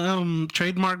trying to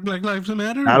trademark Black Lives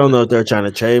Matter? I don't know if they're trying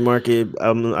to trademark it. I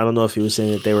don't know if he was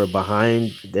saying that they were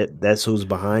behind that's who's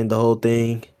behind the whole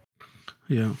thing.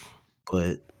 Yeah.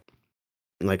 But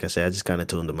like I said, I just kind of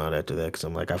tuned them out after that because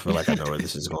I'm like, I feel like I know where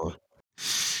this is going.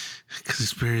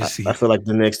 Conspiracy. I feel like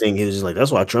the next thing he was just like,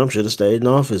 that's why Trump should have stayed in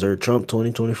office, or Trump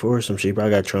 2024 or some shit. Probably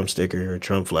got Trump sticker or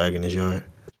Trump flag in his yard.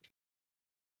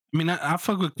 I mean, I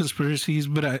fuck with conspiracies,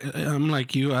 but I'm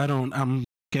like you. I'm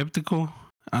skeptical.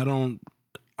 I don't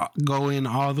go in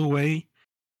all the way.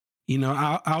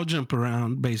 I'll jump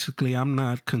around. Basically, I'm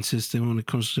not consistent when it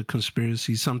comes to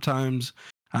conspiracy. Sometimes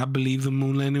I believe the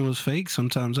moon landing was fake.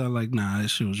 Sometimes I like, nah,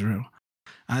 this shit was real.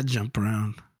 I jump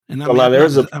around. And there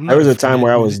was a time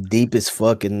where I was deep as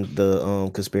fuck in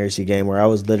the conspiracy game where I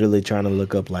was literally trying to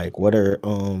look up like what are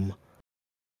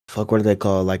what are they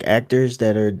called? Like actors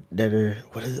that are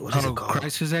what is it called?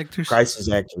 Crisis actors? Crisis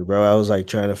actors, bro. I was like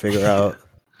trying to figure out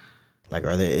like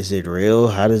is it real?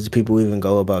 How does people even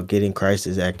go about getting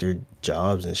crisis actor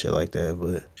jobs and shit like that?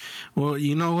 But well,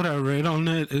 you know what I read on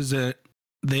it is that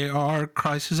they are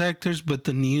crisis actors, but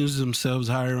the news themselves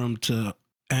hire them to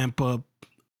amp up,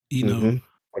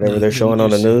 whatever they're showing on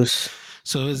the news.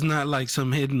 So it's not like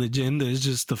some hidden agenda. It's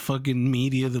just the fucking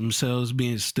media themselves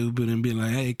being stupid and being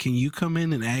like, hey, can you come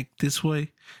in and act this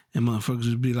way? And motherfuckers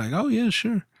would be like, oh, yeah,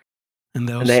 sure. And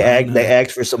they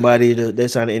ask for somebody they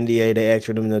sign an NDA. They ask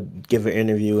for them to give an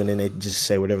interview, and then they just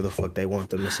say whatever the fuck they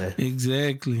want them to say.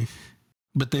 Exactly.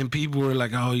 But then people were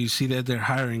like, oh, you see that they're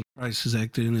hiring crisis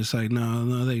actors. And it's like,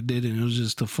 no, they didn't. It was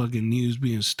just the fucking news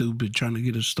being stupid, trying to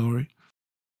get a story.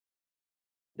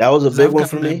 That was a big one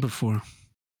for me. Before.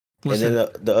 And then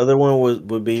the other one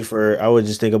would be I would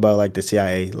just think about like the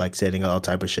CIA, like setting all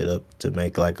type of shit up to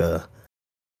make like make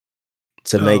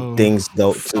things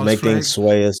things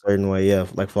sway a certain way. Yeah,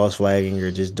 like false flagging or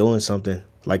just doing something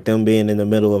like them being in the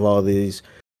middle of all these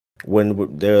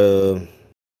when they were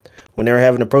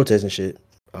having a protest and shit.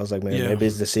 I was like, man, maybe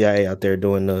it's the CIA out there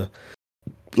doing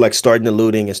starting the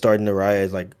looting and starting the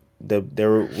riots, like when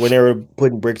they were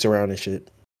putting bricks around and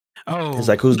shit. Oh, it's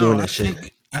like who's doing that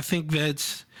shit? I think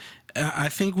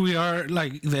we are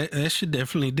like that. That shit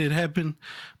definitely did happen,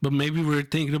 but maybe we're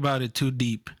thinking about it too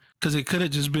deep because it could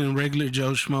have just been regular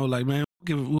Joe Schmo. Like, man,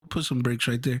 we'll put some bricks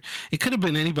right there. It could have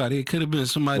been anybody. It could have been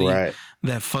somebody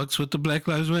that fucks with the Black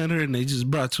Lives Matter and they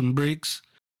just brought some bricks.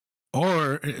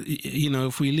 Or,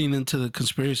 if we lean into the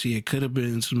conspiracy, it could have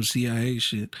been some CIA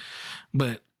shit.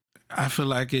 But I feel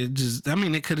like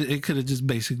it could have just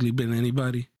basically been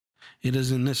anybody. It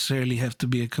doesn't necessarily have to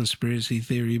be a conspiracy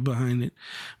theory behind it.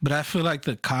 But I feel like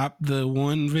the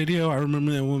one video, I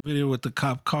remember that one video with the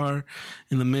cop car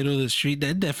in the middle of the street,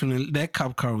 that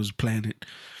cop car was planted.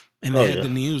 And they had the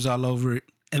news all over it.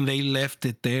 And they left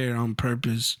it there on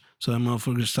purpose. So that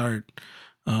motherfucker start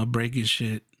breaking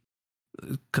shit.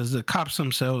 Because the cops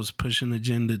themselves push an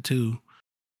agenda too.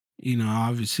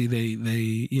 Obviously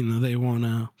they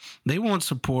want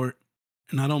support.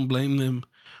 And I don't blame them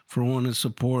for wanting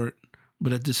support.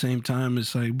 But at the same time,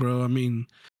 it's like, bro, I mean,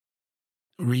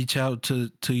 reach out to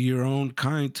your own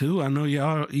kind too. I know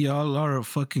y'all are a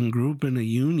fucking group and a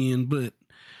union, but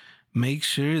make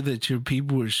sure that your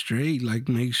people are straight. Like,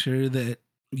 make sure that,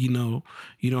 you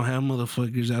don't have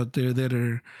motherfuckers out there that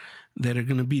are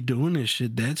gonna be doing this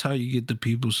shit. That's how you get the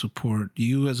people's support.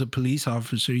 You as a police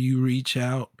officer, you reach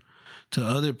out to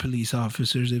other police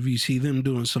officers. If you see them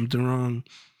doing something wrong,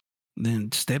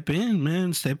 then step in,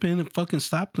 man. Step in and fucking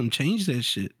stop them. Change that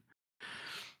shit.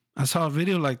 I saw a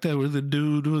video like that where the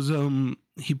dude was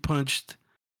he punched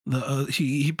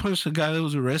he punched a guy that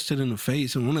was arrested in the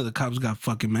face, and one of the cops got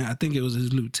fucking mad. I think it was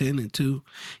his lieutenant too.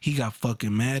 He got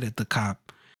fucking mad at the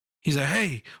cop. He's like,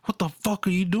 "Hey, what the fuck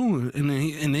are you doing?" And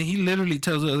then he literally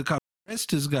tells the other cop,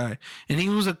 "Arrest this guy," and he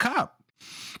was a cop.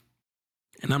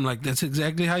 And I'm like, that's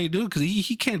exactly how you do it, because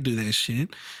he can't do that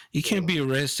shit. You can't be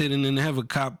arrested and then have a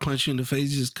cop punch you in the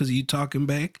face just because you talking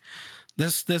back.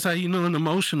 That's how you know an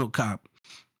emotional cop.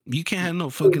 You can't have no I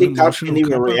fucking think cops can emotional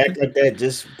even cop out react there. like that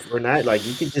just for not like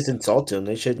you could just insult them.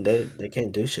 They shouldn't. They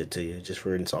can't do shit to you just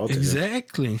for insulting them.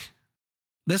 Exactly.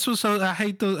 That's what's so I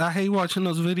hate those. I hate watching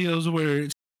those videos where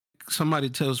somebody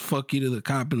tells "fuck you" to the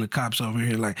cop, and the cops over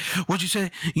here like, "What'd you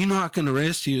say? You know I can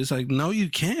arrest you." It's like, no, you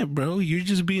can't, bro. You're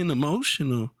just being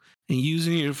emotional and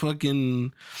using your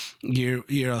fucking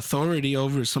your authority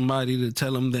over somebody to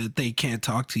tell them that they can't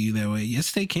talk to you that way.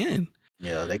 Yes, they can.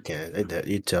 Yeah, they can.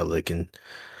 You tell they can.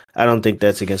 I don't think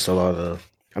that's against the law though.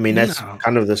 I mean, that's No,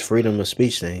 kind of this freedom of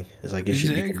speech thing. It's like you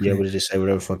can be exactly. able to just say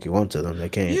whatever the fuck you want to them. They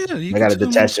can't. Yeah, you They can got to tell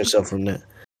detach motherfuckers. themselves from that.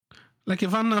 Like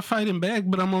if I'm not fighting back,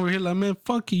 but I'm over here like, man,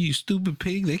 fuck you, you stupid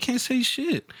pig. They can't say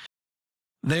shit.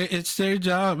 It's their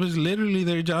job. It's literally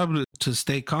their job to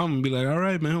stay calm and be like, all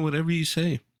right, man, whatever you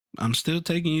say. I'm still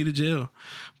taking you to jail.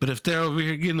 But if they're over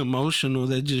here getting emotional,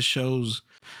 that just shows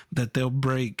that they'll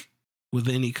break with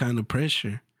any kind of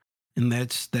pressure. And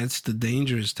that's the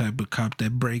dangerous type of cop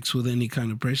that breaks with any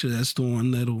kind of pressure. That's the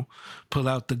one that'll pull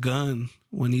out the gun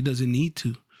when he doesn't need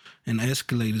to and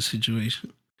escalate a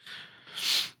situation.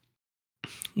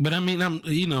 But I mean,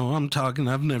 I'm talking,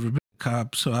 I've never been a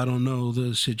cop, so I don't know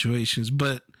the situations,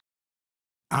 but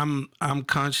I'm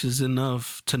conscious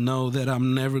enough to know that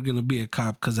I'm never gonna be a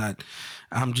cop because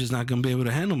I'm just not gonna be able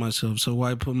to handle myself. So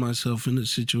why put myself in a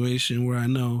situation where I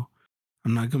know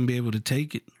I'm not gonna be able to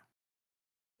take it?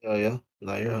 Oh yeah,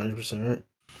 no, you're 100% right.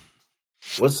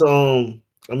 What's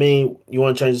I mean, you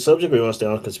want to change the subject or you want to stay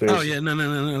on conspiracy? Oh yeah, no.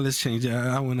 Let's change it.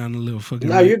 I went on a little fucking.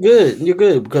 No, you're good. You're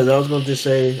good because I was going to just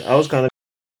say I was kind of.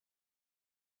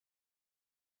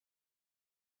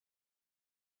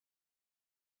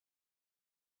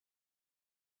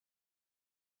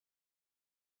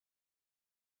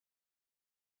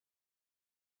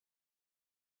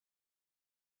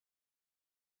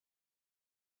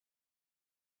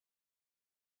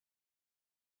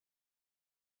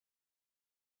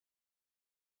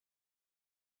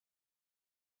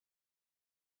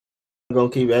 Gonna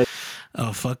keep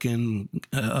asking Fucking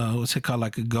what's it called,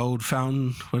 like a gold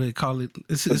fountain, what do they call it?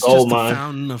 It's the just gold a mine.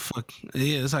 fountain of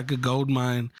it's like a gold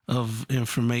mine of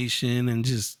information and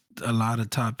just a lot of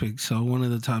topics. So one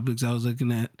of the topics I was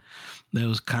looking at that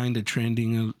was kind of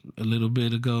trending a little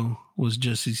bit ago was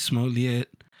Jussie Smollett.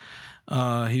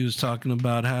 He was talking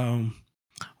about how,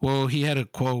 well, he had a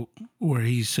quote where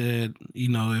he said,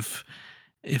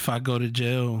 if I go to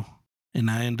jail and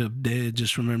I end up dead,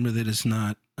 just remember that it's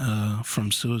not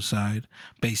from suicide.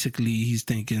 Basically, he's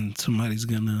thinking somebody's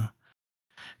gonna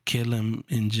kill him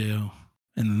in jail,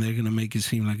 and then they're gonna make it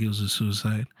seem like it was a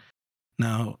suicide.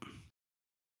 Now,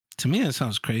 to me, that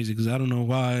sounds crazy because I don't know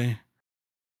why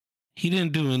he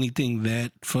didn't do anything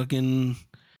that fucking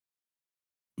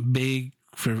big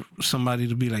for somebody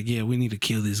to be like, yeah, we need to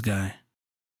kill this guy.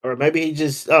 Or maybe he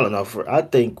just, I don't know. I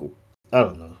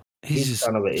don't know. He's He's just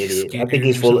kind of an idiot. I think scared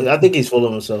he's or full. something. I think he's full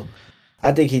of himself.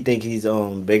 I think he think he's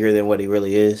bigger than what he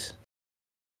really is.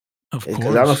 Of Because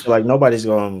I don't course. feel like nobody's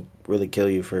gonna really kill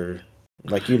you for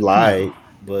like you lied, No.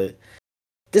 but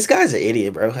this guy's an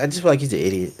idiot, bro. I just feel like he's an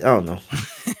idiot. I don't know.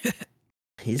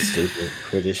 He's stupid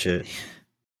for this shit.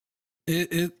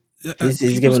 He's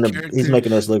giving he's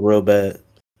making us look real bad.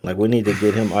 Like we need to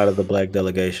get him out of the black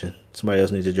delegation. Somebody else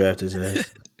needs to draft his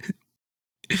ass.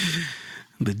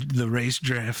 the race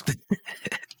draft.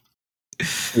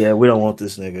 Yeah, we don't want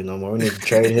this nigga no more. We need to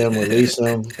trade him, release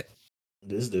him.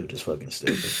 This dude is fucking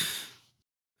stupid.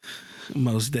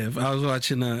 Most def. I was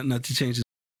watching not to change,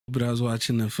 but I was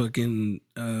watching the fucking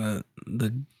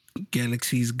the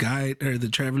Galaxy's Guide or the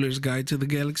Traveler's Guide to the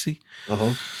Galaxy.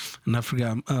 And I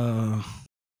forgot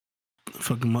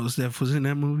fucking Mos Def was in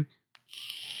that movie.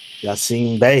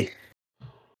 Yassine Bey.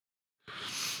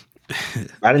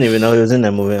 I didn't even know he was in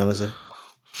that movie, honestly.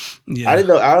 Yeah. I didn't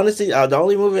know. I honestly, the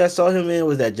only movie I saw him in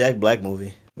was that Jack Black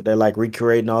movie. They're like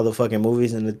recreating all the fucking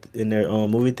movies in their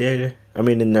movie theater. I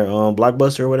mean, in their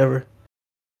Blockbuster or whatever.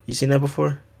 You seen that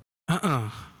before?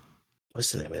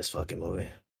 What's the name of this fucking movie?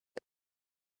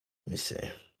 Let me see.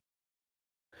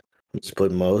 Just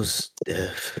put Mos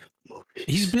Def movies.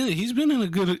 He's been in a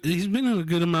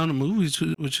good amount of movies,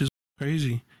 which is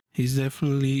crazy. He's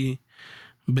definitely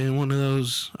been one of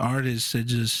those artists that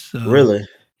just really,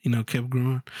 kept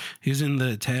growing. He was in The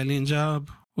Italian Job,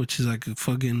 which is like a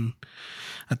fucking,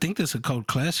 I think that's a cult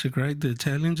classic, right? The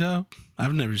Italian Job.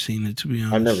 I've never seen it, to be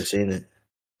honest. I've never seen it.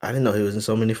 I didn't know he was in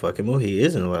so many fucking movies. He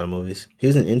is in a lot of movies. He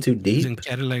was in Too Deep. He's in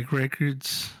Cadillac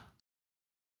Records,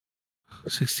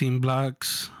 16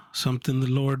 Blocks, Something the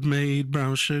Lord Made,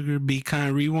 Brown Sugar, Be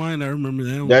Kind, Rewind. I remember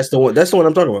that one. That's the one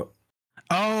I'm talking about.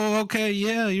 Oh, okay.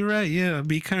 Yeah, you're right. Yeah,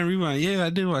 Be Kind, Rewind. Yeah,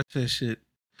 I did watch that shit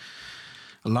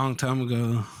a long time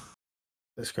ago.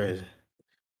 That's crazy.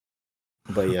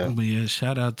 But yeah,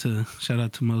 shout out to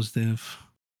Mos Def.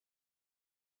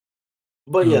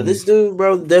 But yeah, this dude,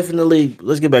 bro, definitely.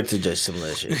 Let's get back to just some of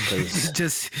that shit. 'Cause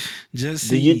just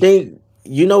do you think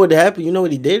you know what happened? You know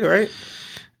what he did, right?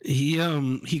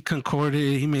 he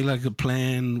concorded. He made like a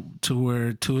plan to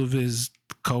where two of his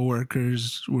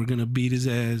coworkers were gonna beat his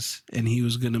ass, and he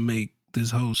was gonna make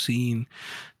this whole scene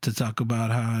to talk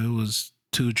about how it was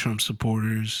two Trump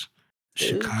supporters,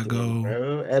 Chicago,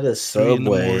 Bro, at a 3 in the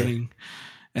Subway. morning.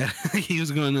 He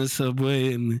was going to the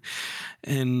Subway,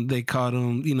 and they caught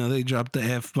him. You know, they dropped the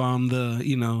F-bomb. I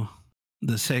don't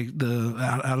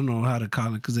know how to call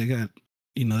it because they got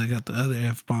the other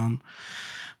F-bomb,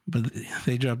 but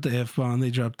they dropped the F-bomb. They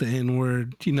dropped the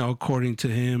N-word. You know, according to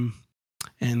him,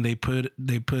 and they put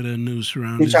a noose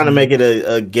around. He's trying to make it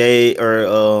a gay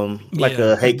or like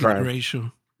a hate crime.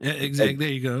 Racial. Yeah, exactly.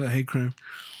 There you go. A hate crime.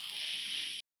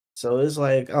 So it's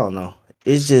like, I don't know.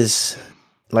 It's just,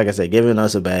 like I said, giving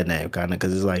us a bad name, kind of,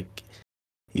 because it's like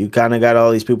you kind of got all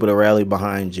these people to rally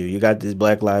behind you. You got these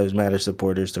Black Lives Matter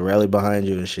supporters to rally behind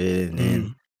you and shit, and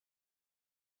then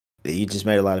you just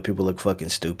made a lot of people look fucking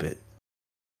stupid.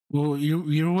 Well,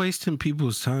 you're wasting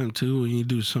people's time too when you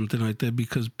do something like that,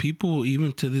 because people,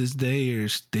 even to this day, are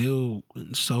still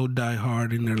so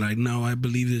diehard, and they're like, "No, I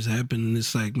believe this happened," and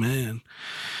it's like, man.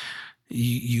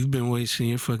 You've been wasting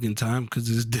your fucking time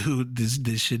because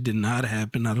this shit did not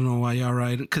happen. I don't know why y'all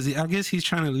writing, because I guess he's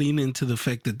trying to lean into the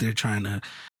fact that they're trying to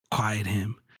quiet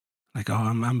him. Like, oh,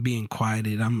 I'm being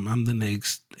quieted. I'm the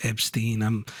next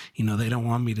Epstein. They don't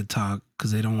want me to talk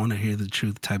because they don't want to hear the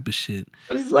truth type of shit.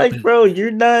 But it's like, bro,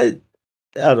 you're not.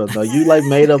 I don't know. You like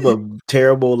made up a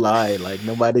terrible lie. Like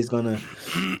nobody's gonna.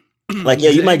 Like,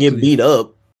 yeah, you might get beat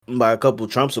up by a couple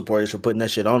Trump supporters for putting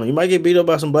that shit on. You might get beat up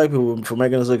by some black people for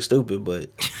making us look stupid, but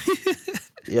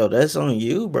yo, that's on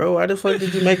you, bro. Why the fuck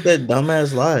did you make that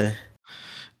dumbass lie?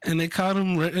 And they caught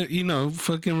him,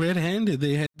 fucking red-handed.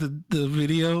 They had the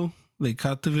video. They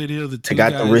caught the video. The two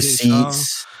got guys, the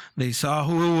receipts. They saw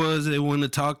who it was. They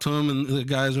wanted to talk to him, and the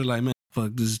guys were like, "Man,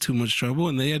 fuck, this is too much trouble."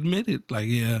 And they admitted, like,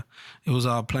 yeah, it was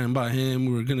all planned by him.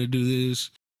 We were gonna do this.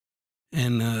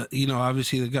 And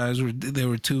obviously the guys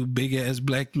were two big ass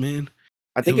black men.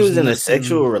 I think it was in a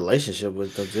sexual relationship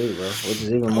with them too, bro. Which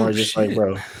is even more just like,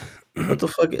 bro, what the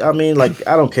fuck? I mean, like,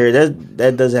 I don't care.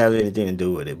 That doesn't have anything to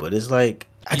do with it. But it's like,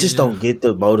 I just don't get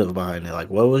the motive behind it. Like,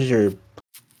 what was your,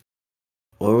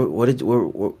 what did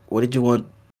you want?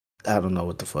 I don't know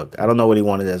what the fuck. I don't know what he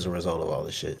wanted as a result of all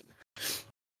this shit.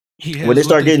 When they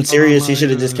start getting serious, he should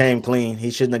have just came clean.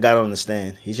 He shouldn't have got on the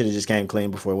stand. He should have just came clean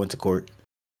before it went to court.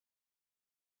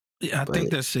 Yeah, I think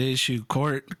that's the issue.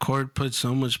 Court puts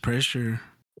so much pressure,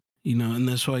 and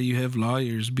that's why you have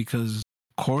lawyers, because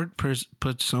court puts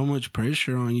so much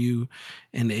pressure on you,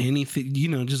 and anything,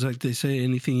 just like they say,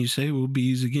 anything you say will be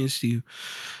used against you.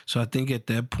 So I think at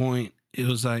that point, it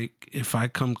was like, if I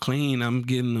come clean, I'm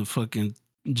getting a fucking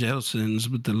jail sentence.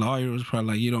 But the lawyer was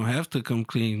probably like, you don't have to come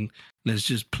clean. Let's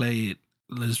just play it.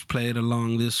 Let's play it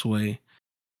along this way.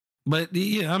 But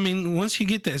yeah, I mean, once you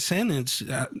get that sentence,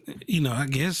 I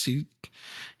guess he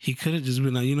could have just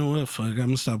been like, you know what, fuck, I'm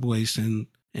gonna stop wasting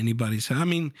anybody's time. I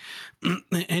mean,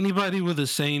 anybody with a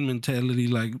sane mentality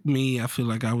like me, I feel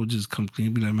like I would just come clean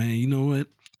and be like, man, you know what?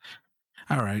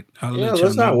 All right,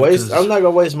 let's not waste. I'm not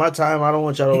gonna waste my time. I don't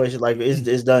want y'all to waste it. Like,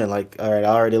 it's done. Like, all right, I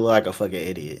already look like a fucking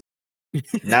idiot.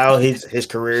 Now his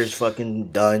career is fucking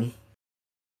done.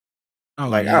 Oh,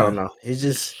 like, yeah. I don't know.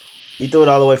 He threw it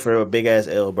all away for a big ass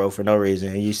L, bro, for no reason.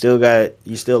 And you still lost.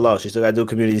 You still got to do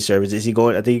community service. I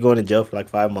think he's going to jail for like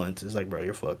 5 months. It's like, bro,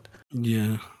 you're fucked.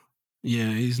 Yeah,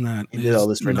 he's not. He did all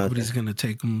this for nobody's nothing. Gonna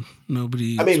take him.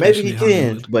 Nobody. I mean, maybe he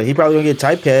can, but he probably gonna get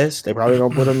typecast. They probably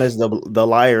gonna put him as the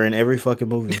liar in every fucking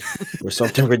movie where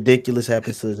something ridiculous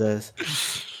happens to his ass.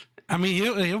 I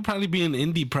mean, he'll probably be in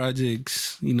indie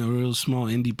projects, real small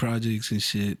indie projects and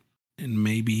shit. And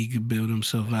maybe he could build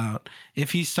himself out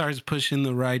if he starts pushing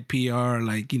the right PR,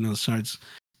 like, starts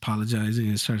apologizing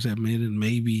and starts admitting.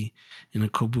 Maybe in a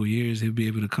couple of years he'll be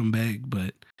able to come back.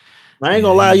 But I ain't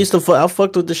gonna lie, I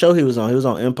fucked with the show he was on. He was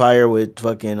on Empire with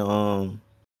fucking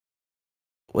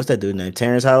what's that dude name?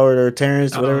 Terrence Howard or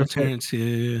Terrence? Whatever. Terrence,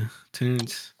 yeah,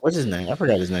 Terrence. What's his name? I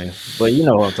forgot his name, but you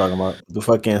know what I'm talking about. The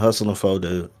fucking Hustle and Flow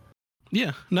dude.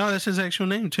 Yeah, no, that's his actual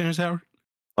name, Terrence Howard.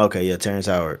 Okay, yeah, Terrence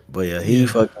Howard. But yeah, he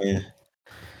fucking.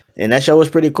 And that show was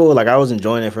pretty cool. Like, I was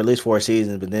enjoying it for at least 4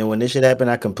 seasons. But then when this shit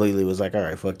happened, I completely was like, all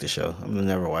right, fuck the show. I'm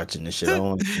never watching this shit. I don't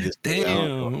want to see this.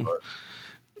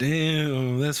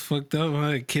 Damn, that's fucked up.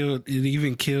 It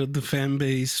even killed the fan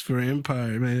base for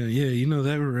Empire, man. Yeah,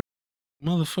 that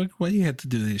motherfucker. Why you had to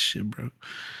do this shit, bro?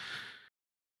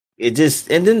 it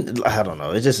just, and then I don't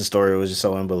know. It's just a story. It was just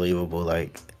so unbelievable.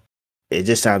 Like it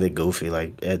just sounded goofy.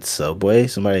 Like at Subway,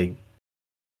 somebody.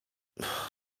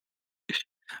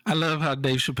 I love how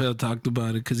Dave Chappelle talked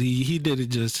about it because he did it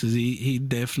justice. He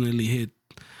definitely hit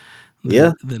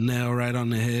the nail right on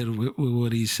the head with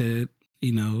what he said.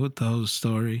 You know, with the whole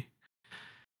story.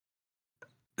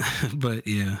 But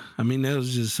yeah, I mean, that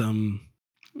was just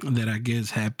that I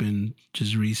guess happened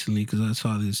just recently because I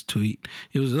saw this tweet.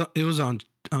 It was on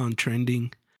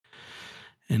trending,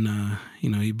 and you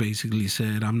know, he basically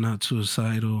said, "I'm not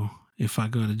suicidal. If I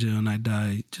go to jail and I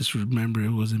die, just remember it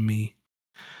wasn't me."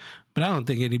 But I don't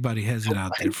think anybody has it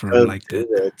out there for him like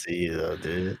that. To you, though,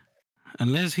 dude.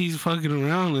 Unless he's fucking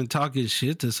around and talking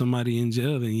shit to somebody in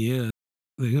jail, then yeah,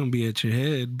 they're gonna be at your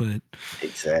head. But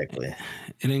exactly,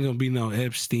 it ain't gonna be no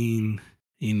Epstein,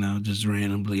 you know, just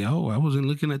randomly. Oh, I wasn't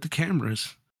looking at the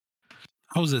cameras.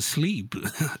 I was asleep.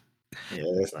 Yeah,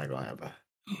 that's not gonna happen.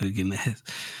 Looking at,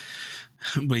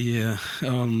 but yeah,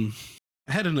 I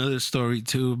had another story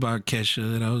too about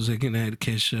Kesha that I was looking at.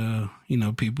 Kesha, you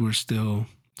know, people were still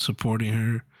supporting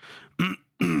her.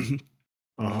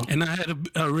 And I had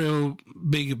a real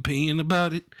big opinion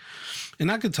about it,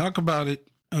 and I could talk about it.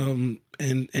 And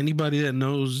anybody that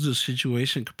knows the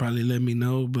situation could probably let me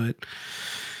know. But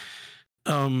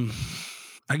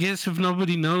I guess if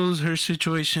nobody knows her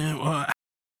situation, well, I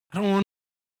don't want.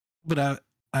 But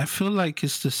I feel like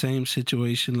it's the same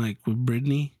situation like with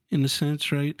Britney in a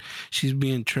sense, right? She's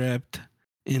being trapped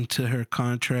into her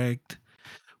contract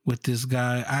with this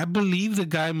guy. I believe the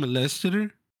guy molested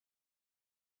her.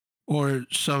 Or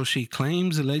so she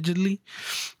claims, allegedly.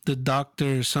 The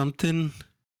doctor or something.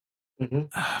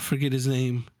 I forget his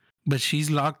name. But she's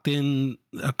locked in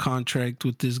a contract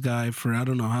with this guy for I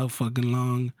don't know how fucking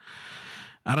long.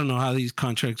 I don't know how these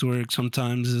contracts work.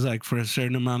 Sometimes it's like for a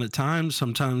certain amount of time.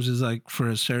 Sometimes it's like for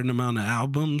a certain amount of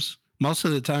albums. Most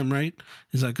of the time, right?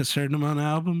 It's like a certain amount of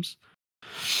albums.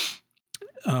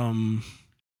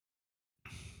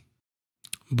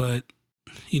 But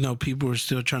you know, people were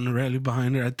still trying to rally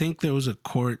behind her. I think there was a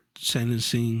court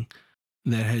sentencing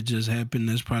that had just happened.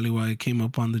 That's probably why it came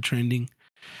up on the trending.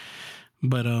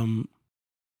 But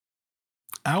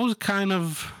I was kind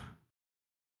of,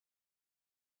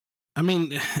 I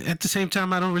mean, at the same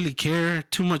time, I don't really care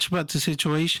too much about the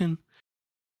situation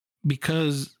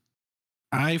because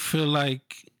I feel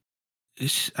like,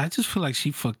 I just feel like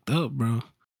she fucked up, bro.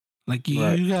 Like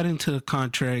you got into a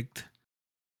contract.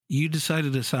 You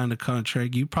decided to sign the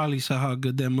contract. You probably saw how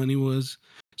good that money was.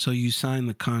 So you signed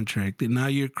the contract. And now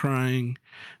you're crying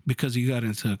because you got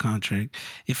into a contract.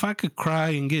 If I could cry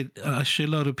and get a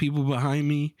shitload of people behind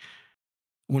me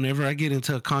whenever I get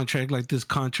into a contract like this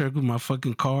contract with my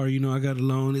fucking car, you know, I got a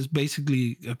loan. It's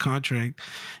basically a contract.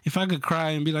 If I could cry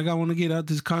and be like, I want to get out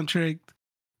this contract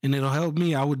and it'll help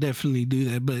me, I would definitely do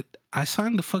that. But I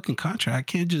signed the fucking contract. I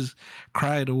can't just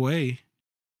cry it away.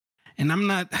 And I'm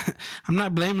not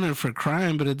blaming her for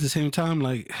crying, but at the same time,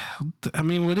 like, I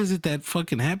mean, what is it that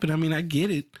fucking happened? I mean, I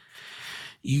get it.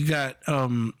 You got,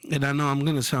 and I know I'm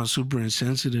gonna sound super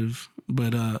insensitive,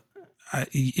 but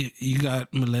you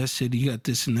got molested, you got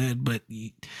this and that, but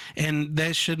and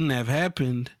that shouldn't have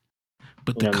happened.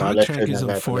 But the contract is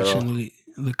unfortunately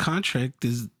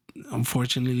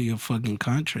a fucking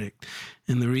contract,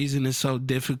 and the reason it's so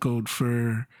difficult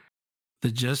for the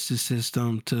justice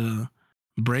system to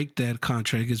break that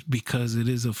contract is because it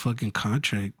is a fucking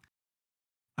contract.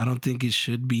 I don't think it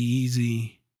should be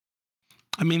easy.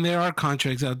 I mean, there are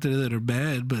contracts out there that are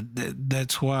bad, but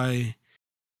that's why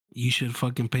you should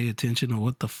fucking pay attention to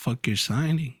what the fuck you're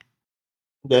signing.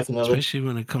 Definitely. Especially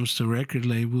when it comes to record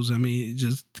labels. I mean,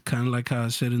 just kind of like how I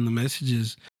said in the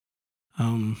messages,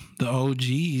 the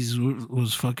OGs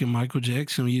was fucking Michael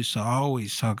Jackson. We used to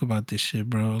always talk about this shit,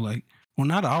 bro. Like, well,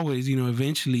 not always, you know,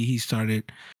 eventually he started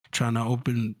trying to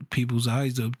open people's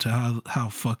eyes up to how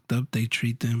fucked up they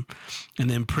treat them. And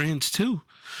then Prince, too.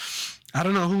 I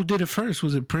don't know who did it first.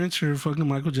 Was it Prince or fucking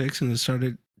Michael Jackson that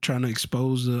started trying to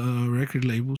expose the record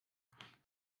labels?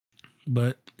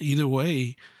 But either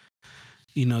way,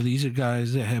 you know, these are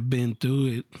guys that have been through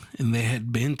it and they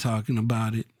had been talking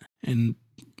about it. And,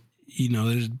 you know,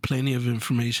 there's plenty of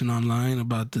information online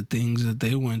about the things that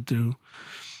they went through.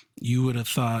 You would have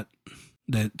thought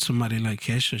that somebody like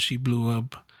Kesha, she blew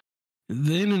up.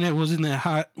 The internet wasn't that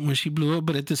hot when she blew up,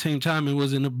 but at the same time, it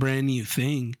wasn't a brand new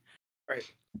thing. Right.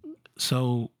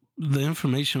 So the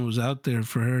information was out there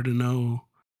for her to know,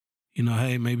 you know,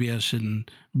 hey, maybe I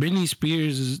shouldn't. Britney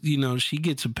Spears is, you know, she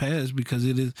gets a pass because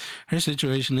it is, her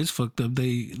situation is fucked up.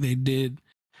 They did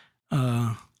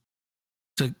to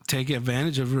take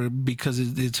advantage of her because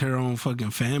it's her own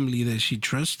fucking family that she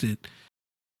trusted.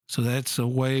 So that's a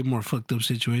way more fucked up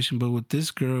situation. But with this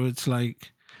girl, it's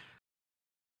like,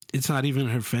 it's not even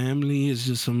her family. It's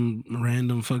just some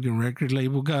random fucking record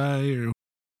label guy or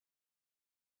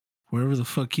wherever the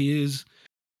fuck he is.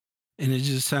 And it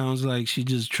just sounds like she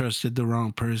just trusted the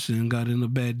wrong person, got in a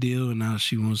bad deal, and now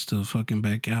she wants to fucking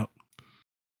back out.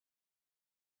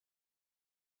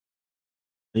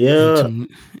 Yeah.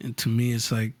 And to me,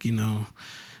 it's like, you know,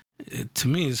 to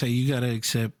me, it's like you gotta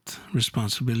accept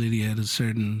responsibility at a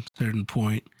certain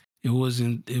point. It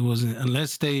wasn't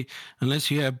unless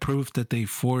you have proof that they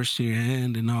forced your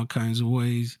hand in all kinds of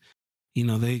ways. You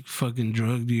know, they fucking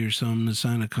drugged you or something to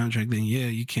sign a contract. Then yeah,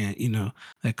 you can't. You know,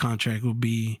 that contract will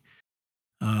be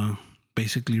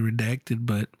basically redacted.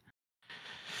 But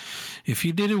if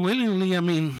you did it willingly, I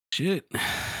mean, shit,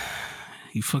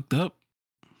 you fucked up.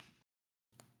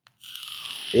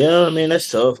 Yeah, I mean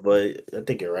that's tough, but I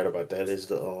think you're right about that. Is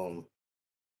the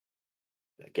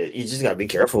you just gotta be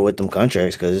careful with them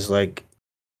contracts because it's like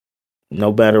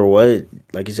no matter what,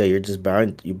 like you said, you're just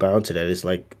bound. You bound to that. It's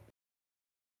like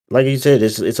you said,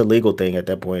 it's a legal thing at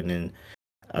that point, and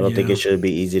I don't think Yeah. it should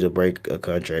be easy to break a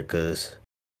contract because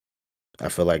I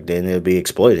feel like then it'll be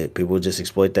exploited. People will just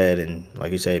exploit that, and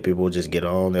like you say, people will just get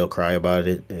on. They'll cry about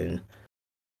it, and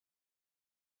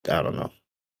I don't know.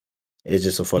 It's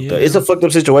just a fucked up. It's a Yeah. fucked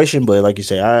up situation, but like you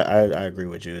say, I agree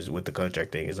with you. Is with the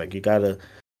contract thing. It's like you gotta,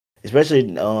 especially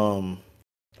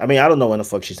I mean, I don't know when the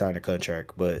fuck she signed a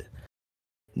contract, but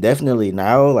definitely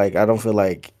now, like I don't feel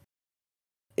like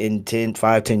in 10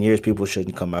 years people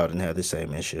shouldn't come out and have the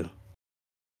same issue.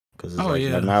 Because it's Oh like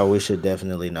yeah. now we should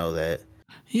definitely know that.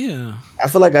 Yeah. I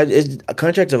feel like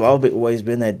contracts have always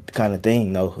been that kind of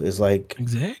thing. Though it's like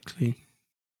Exactly.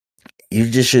 you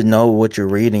just should know what you're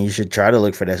reading. You should try to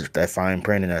look for that fine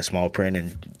print and that small print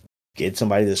and get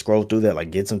somebody to scroll through that.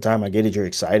 Like get some time. I get it. You're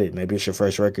excited. Maybe it's your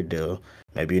first record deal.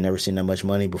 Maybe you've never seen that much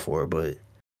money before, but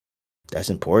that's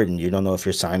important. You don't know if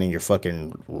you're signing your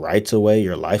fucking rights away,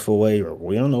 your life away, or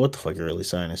we don't know what the fuck you're really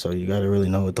signing. So you gotta really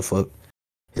know what the fuck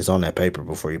is on that paper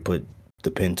before you put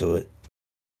the pen to it.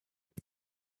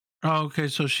 Oh, okay.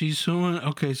 So she's suing.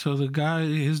 Okay, so the guy,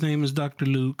 his name is Dr.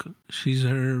 Luke. She's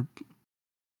her.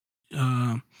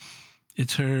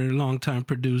 It's her longtime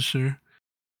producer,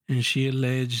 and she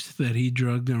alleged that he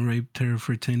drugged and raped her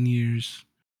for 10 years.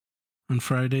 On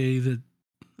Friday, the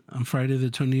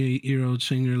 28-year-old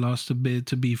singer lost a bid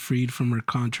to be freed from her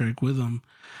contract with him,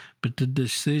 but the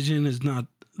decision is not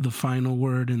the final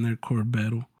word in their court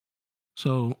battle.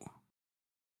 So,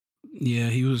 yeah,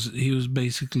 he was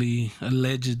basically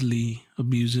allegedly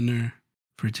abusing her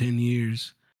for 10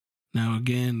 years. Now,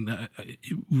 again,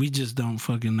 we just don't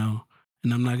fucking know.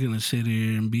 And I'm not going to sit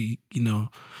here and be, you know,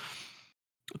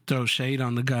 throw shade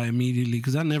on the guy immediately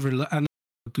because I never looked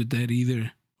with that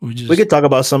either. We could talk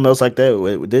about something else like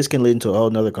that. This can lead into a whole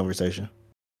nother conversation.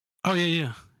 Oh,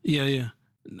 yeah.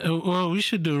 Well, we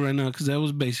should do it right now because that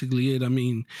was basically it. I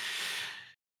mean,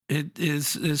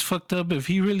 it's fucked up if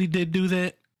he really did do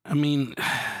that. I mean,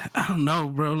 I don't know,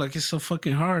 bro. Like, it's so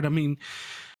fucking hard. I mean,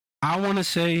 I want to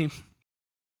say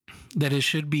that it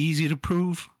should be easy to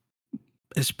prove,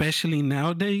 especially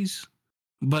nowadays.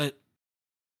 But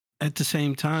at the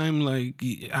same time, like,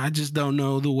 I just don't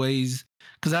know the ways,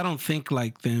 because I don't think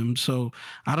like them. So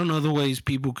I don't know the ways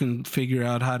people can figure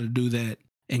out how to do that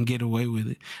and get away with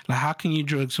it. Like, how can you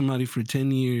drug somebody for 10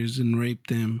 years and rape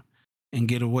them and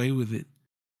get away with it?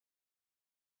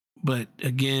 But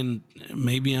again,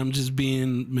 maybe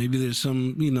there's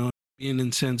some, you know, being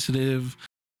insensitive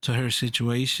to her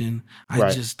situation. I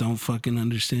just don't fucking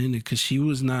understand it because she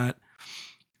was not,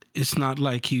 it's not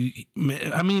like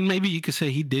I mean, maybe you could say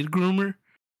he did groom her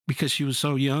because she was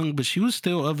so young, but she was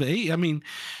still of age. I mean,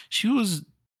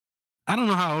 I don't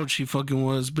know how old she fucking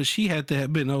was, but she had to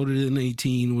have been older than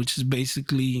 18, which is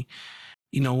basically,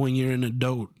 you know, when you're an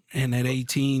adult. And at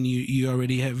 18, you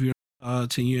already have your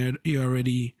thoughts and you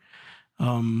already,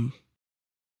 it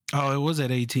was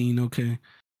at 18. Okay.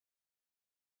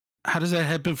 How does that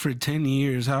happen for 10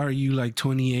 years? How are you like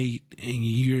 28 and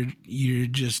you're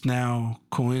just now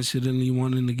coincidentally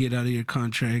wanting to get out of your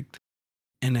contract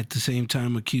and at the same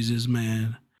time accuse this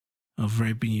man of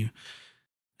raping you?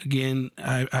 Again,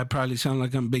 I probably sound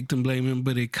like I'm victim blaming,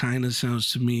 but it kind of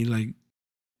sounds to me like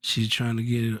she's trying to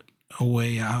get a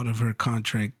way out of her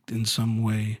contract in some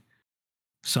way,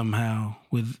 somehow,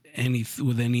 with any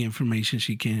information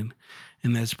she can.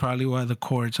 And that's probably why the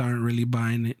courts aren't really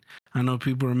buying it. I know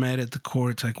people are mad at the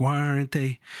courts, like, why aren't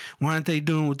they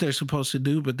doing what they're supposed to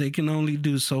do? But they can only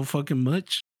do so fucking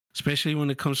much, especially when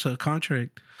it comes to a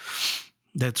contract.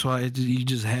 That's why you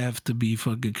just have to be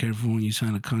fucking careful when you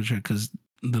sign a contract because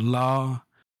the law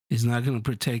is not going to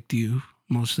protect you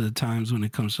most of the times when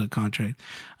it comes to a contract,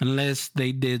 unless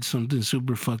they did something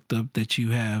super fucked up that you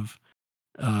have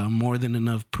more than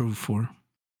enough proof for.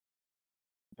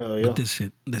 Oh yeah. But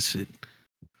that's it.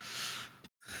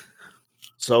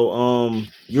 So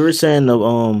you were saying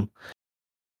the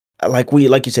like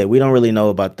you said, we don't really know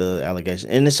about the allegation,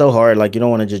 and it's so hard. Like you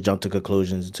don't want to just jump to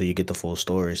conclusions until you get the full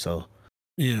story. So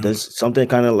Yeah. there's something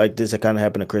kind of like this that kind of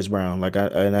happened to Chris Brown. Like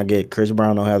I get Chris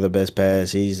Brown don't have the best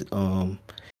pass. He's kind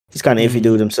of iffy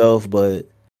dude himself, but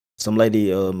some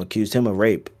lady accused him of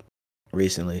rape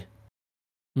recently,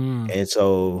 and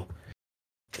so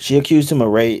she accused him of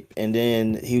rape, and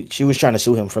then she was trying to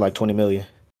sue him for like $20 million.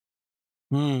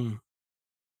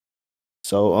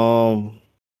 So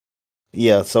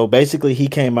yeah, so basically he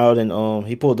came out and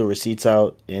he pulled the receipts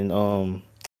out, and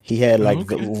he had like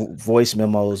voice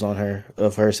memos on her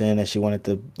of her saying that she wanted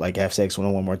to like have sex with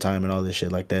him one more time and all this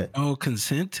shit like that. Oh,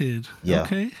 consented. Yeah.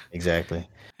 Okay. Exactly.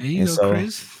 There you go,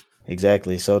 Chris.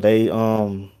 Exactly. So they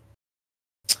I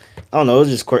don't know, it's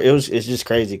just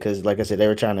crazy because like I said, they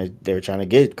were trying to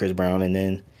get Chris Brown, and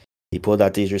then he pulled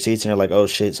out these receipts and they're like, oh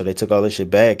shit, so they took all this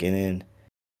shit back, and then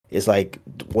it's like,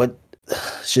 what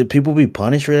should people be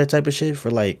punished for that type of shit? For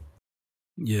like,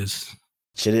 yes.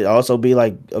 Should it also be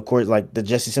like, of course, like the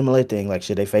Jussie Smollett thing? Like,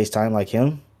 should they face time like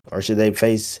him, or should they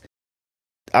face,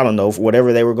 I don't know,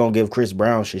 whatever they were gonna give Chris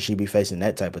Brown? Should she be facing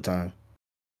that type of time?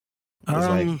 It's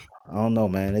like, I don't know,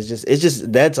 man. It's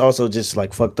just that's also just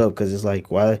like fucked up because it's like,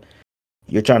 why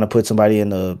you're trying to put somebody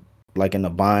in a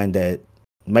bind that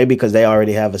maybe because they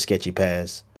already have a sketchy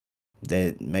past,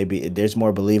 that maybe there's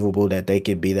more believable that they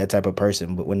could be that type of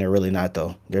person, but when they're really not,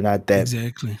 though, they're not that.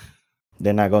 Exactly.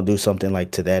 They're not gonna do something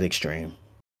like to that extreme.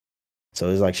 So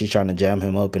it's like she's trying to jam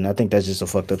him up, and I think that's just a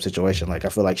fucked up situation. Like I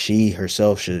feel like she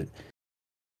herself should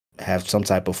have some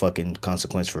type of fucking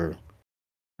consequence for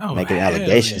making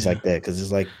allegations like that, because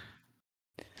it's like,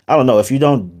 I don't know, if you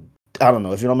don't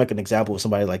make an example of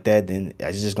somebody like that, then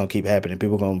it's just gonna keep happening.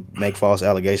 People gonna make false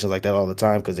allegations like that all the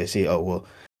time because they see, oh well,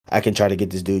 I can try to get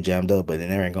this dude jammed up, but then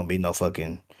there ain't gonna be no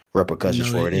fucking repercussions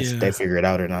for it if they figure it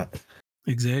out or not.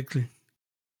 Exactly.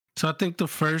 So I think the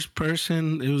first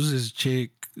person, it was this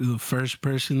chick, the first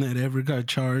person that ever got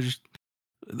charged,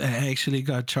 that actually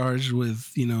got charged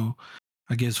with,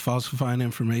 I guess falsifying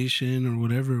information or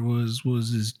whatever it was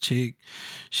this chick.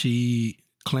 She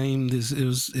claimed this, it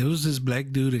was this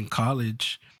black dude in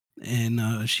college,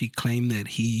 and she claimed that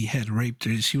he had raped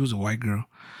her. She was a white girl.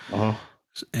 Uh-huh.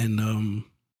 And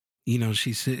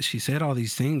she said all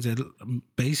these things that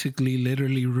basically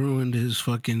literally ruined his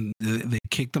fucking. They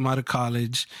kicked him out of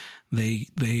college. He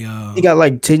got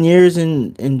like 10 years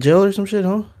in jail or some shit,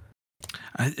 huh?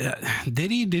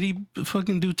 Did he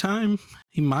fucking do time?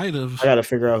 He might have. I gotta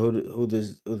figure out who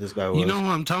this guy was. You know who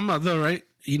I'm talking about, though, right?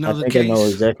 I think I know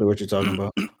exactly what you're talking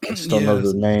about. I just don't know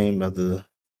the name of the.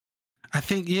 I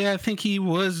think he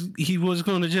was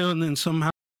going to jail, and then somehow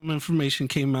information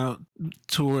came out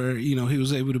to where he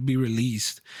was able to be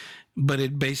released, but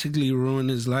it basically ruined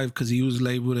his life because he was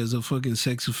labeled as a fucking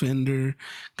sex offender,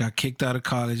 got kicked out of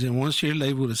college, and once you're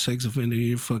labeled a sex offender,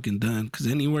 you're fucking done, because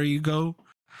anywhere you go,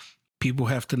 people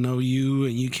have to know you,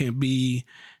 and you can't be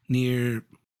near,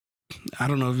 I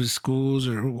don't know if it's schools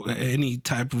or any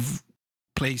type of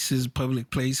places,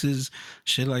 public places,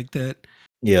 shit like that.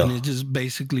 Yeah. And it just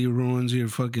basically ruins your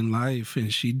fucking life,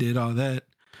 and she did all that.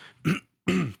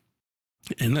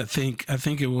 And I think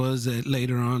it was that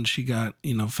later on she got,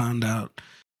 found out,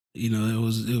 it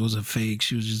was a fake.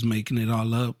 She was just making it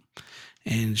all up.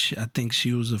 And I think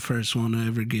she was the first one to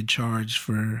ever get charged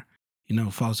for,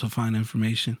 falsifying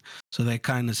information. So that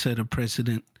kind of set a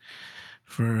precedent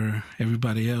for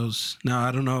everybody else. Now,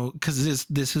 I don't know, because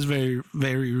this is very,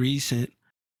 very recent.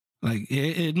 Like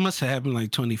it must have happened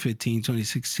like 2015,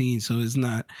 2016. So it's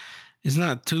not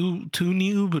too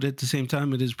new, but at the same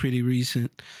time, it is pretty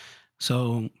recent.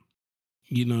 So,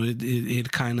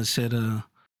 it kind of set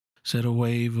a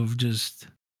wave of just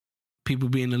people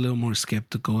being a little more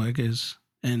skeptical, I guess.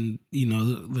 And,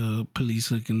 the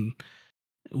police looking,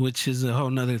 which is a whole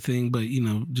nother thing, but,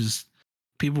 just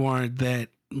people aren't that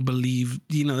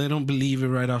they don't believe it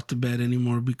right off the bat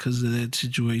anymore because of that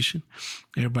situation.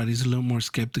 Everybody's a little more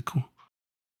skeptical.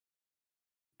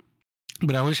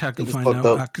 But I wish I could find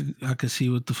out. I could see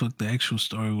what the fuck the actual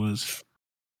story was.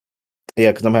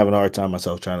 Yeah, because I'm having a hard time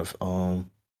myself trying to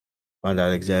find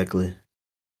out exactly.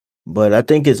 But I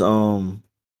think it's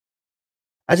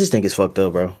I just think it's fucked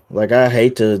up, bro. Like I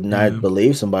hate to not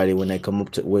believe somebody when they come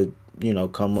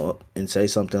up and say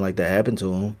something like that happened to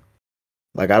them.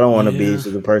 Like I don't want to be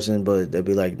the person, but they'll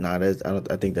be like, nah,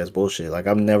 I think that's bullshit. Like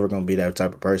I'm never gonna be that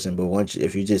type of person. But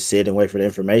if you just sit and wait for the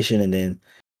information and then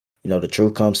the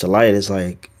truth comes to light, it's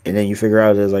like, and then you figure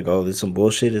out it's like, oh, there's some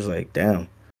bullshit. It's like, damn,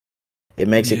 it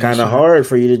makes it Yeah, kind of sure. hard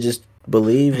for you to just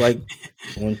believe, like,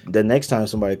 when the next time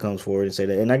somebody comes forward and say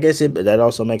that. And I guess that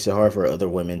also makes it hard for other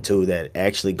women too that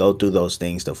actually go through those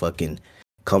things to fucking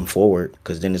come forward,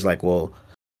 because then it's like, well,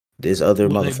 this other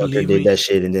Will they motherfucker believe did me? that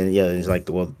shit, and then it's like,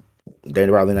 well, they're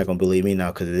probably not gonna believe me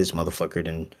now because this motherfucker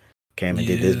then came and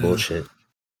did this Yeah. bullshit.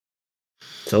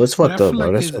 So it's But I fucked up, feel bro.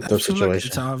 like That's it's, fucked I up feel like it's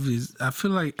situation. obvious.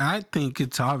 I think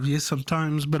it's obvious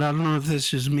sometimes, but I don't know if that's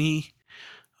just me.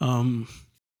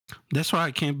 That's why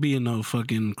I can't be in no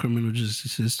fucking criminal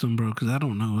justice system, bro. Because I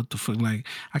don't know what the fuck. Like,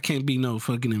 I can't be no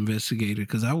fucking investigator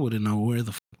because I wouldn't know where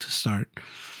the fuck to start.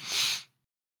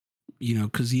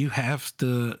 Because you have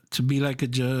to be like a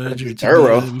judge or be to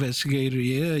thorough. be an investigator.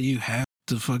 Yeah, you have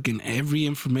to fucking every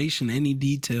information, any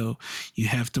detail. You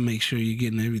have to make sure you're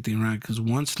getting everything right. Because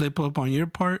one slip up on your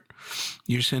part,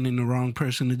 you're sending the wrong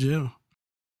person to jail.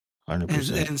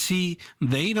 100%. And see,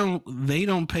 they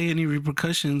don't pay any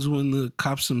repercussions when the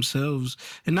cops themselves,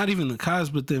 and not even the cops,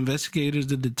 but the investigators,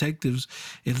 the detectives,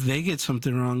 if they get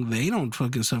something wrong, they don't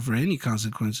fucking suffer any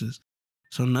consequences.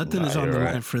 So nothing is on the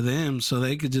line for them. So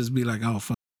they could just be like, oh,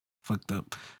 fucked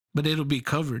up. But it'll be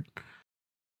covered.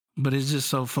 But it's just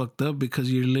so fucked up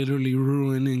because you're literally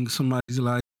ruining somebody's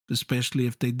life, especially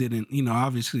if they didn't,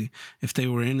 obviously, if they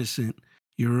were innocent,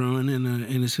 you're ruining an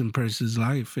innocent person's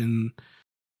life. And,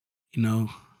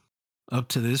 up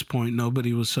to this point,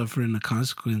 nobody was suffering the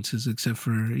consequences except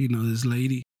for, this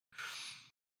lady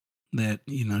that,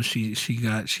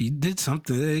 she did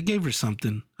something. They gave her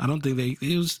something. I don't think they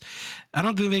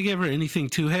gave her anything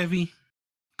too heavy.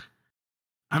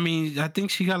 I mean, I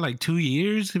think she got like 2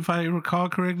 years, if I recall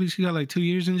correctly. She got like 2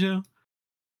 years in jail.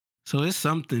 So it's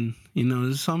something,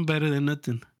 it's something better than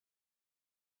nothing.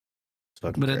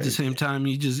 But at the same time,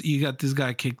 you got this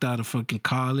guy kicked out of fucking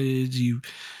college. You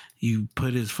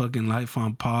put his fucking life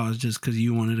on pause just because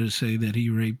you wanted to say that he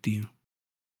raped you.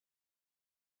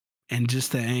 And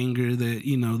just the anger that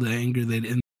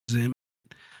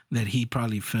he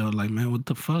probably felt like, man, what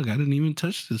the fuck? I didn't even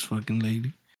touch this fucking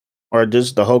lady. Or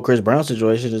just the whole Chris Brown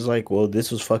situation is like, well,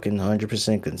 this was fucking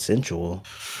 100% consensual.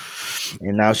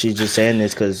 And now she's just saying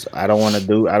this because I don't want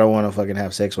to fucking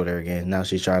have sex with her again. Now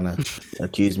she's trying to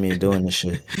accuse me of doing this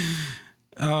shit.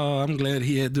 Oh, I'm glad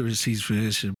he had the receipts for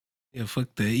that shit. Yeah, fuck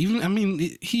that.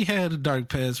 He had a dark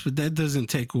past, but that doesn't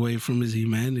take away from his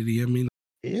humanity. I mean,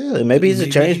 yeah, maybe he's a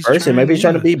changed person. Maybe he's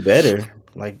trying to be better.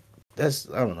 Like, I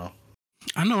don't know.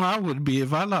 I know I would be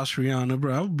if I lost Rihanna,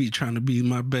 bro. I would be trying to be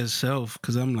my best self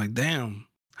because I'm like, damn,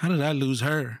 how did I lose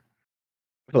her?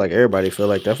 I feel like everybody feel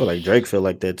like that. I feel like Drake feel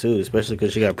like that too, especially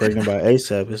because she got pregnant by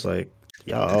ASAP. It's like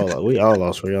we all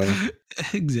lost Rihanna.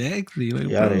 Exactly. Like,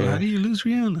 bro, how do you lose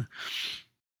Rihanna?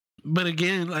 But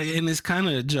again, and it's kind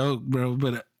of a joke, bro.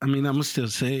 But I mean, I'm gonna still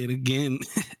say it again.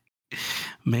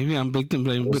 Maybe I'm victim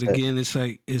blaming, but again, it's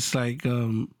like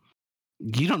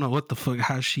you don't know what the fuck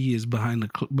how she is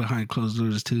behind closed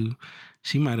doors too.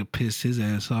 She might have pissed his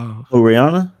ass off. Oh,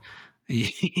 Rihanna? Yeah.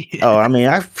 Oh, I mean,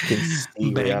 I can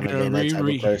see Rihanna being that type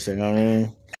of person. I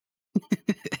mean,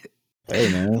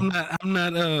 hey man,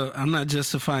 I'm not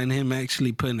justifying him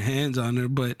actually putting hands on her,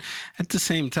 but at the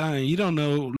same time, you don't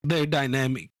know their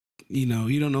dynamic.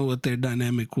 You don't know what their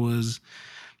dynamic was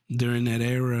during that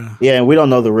era. Yeah, and we don't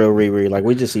know the real Riri. Like,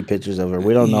 we just see pictures of her.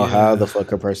 We don't know how the fuck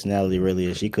her personality really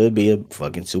is. She could be a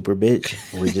fucking super bitch.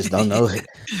 We just don't know it.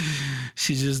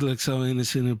 She just looks so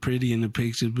innocent and pretty in the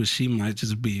picture, but she might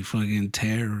just be fucking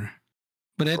terror.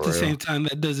 But at the same time,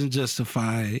 that doesn't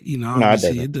justify,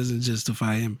 obviously it doesn't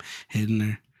justify him hitting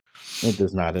her. It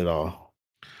does not at all.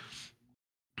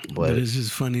 But it's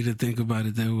just funny to think about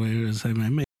it that way. It's like,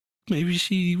 man, maybe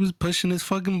she was pushing his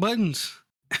fucking buttons.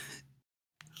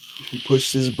 He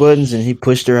pushed his buttons and he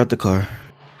pushed her out the car.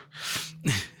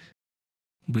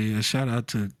 But yeah, shout out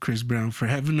to Chris Brown for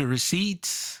having the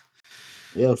receipts.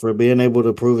 Yeah, for being able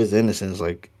to prove his innocence.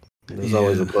 Like, there's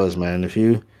always a plus, man. If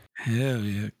you hell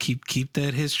yeah, keep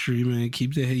that history, man.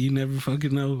 Keep that. You never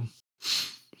fucking know.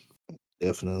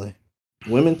 Definitely.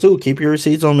 Women too. Keep your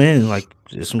receipts on men. Like,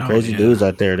 there's some crazy dudes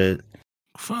out there that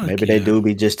maybe they do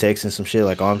be just texting some shit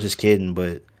like, oh, I'm just kidding,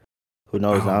 but who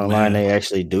knows? Down the line, they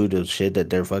actually do the shit that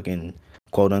they're fucking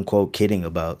quote unquote kidding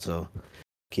about. So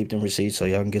keep them receipts so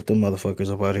y'all can get them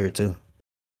motherfuckers up out of here too.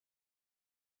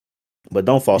 But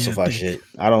don't falsify shit.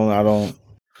 I don't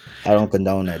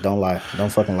condone that. Don't lie.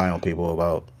 Don't fucking lie on people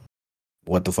about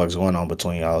what the fuck's going on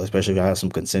between y'all. Especially if y'all have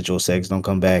some consensual sex. Don't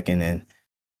come back and then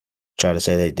try to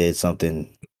say they did something.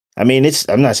 I mean,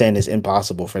 I'm not saying it's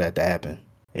impossible for that to happen.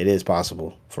 It is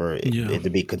possible for it to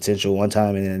be consensual one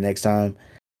time and then the next time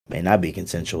may not be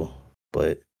consensual.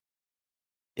 But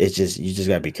it's just you just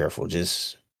gotta be careful,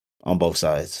 just on both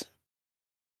sides.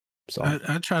 So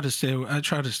I try to stay. I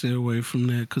try to stay away from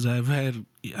that because I've had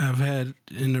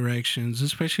interactions,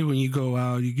 especially when you go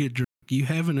out, you get drunk, you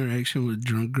have interaction with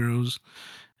drunk girls,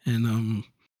 and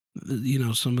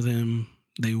some of them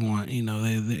they want,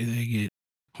 they get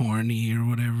horny or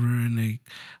whatever, and they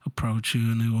approach you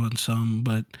and they want some.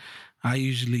 But I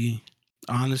usually,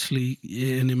 honestly,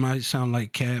 and it might sound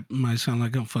like cap, might sound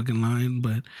like I'm fucking lying,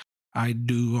 but I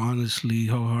do honestly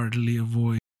wholeheartedly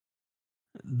avoid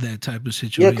that type of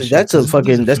yeah, because situation that's a because it fucking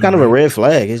doesn't that's feel kind of a right. red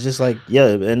flag. It's just like, yeah,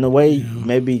 in a way, Yeah.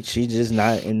 maybe she's just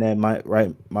not in that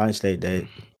right mind state that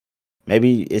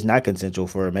maybe it's not consensual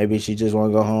for her. Maybe she just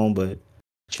want to go home, but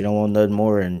she don't want nothing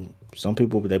more. And some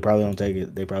people, they probably don't take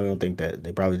it. They probably don't think that.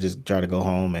 They probably just try to go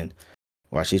home, and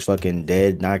while she's fucking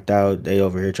dead, knocked out, they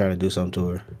over here trying to do something to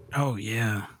her. Oh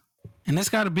yeah, and that's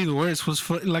got to be the worst.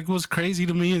 What's crazy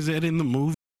to me is that in the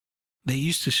movie they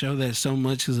used to show that so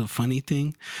much as a funny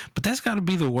thing, but that's got to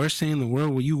be the worst thing in the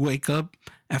world where you wake up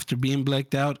after being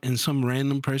blacked out and some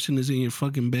random person is in your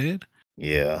fucking bed.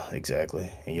 Yeah,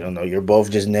 exactly. And you don't know. You're both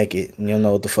just naked, and you don't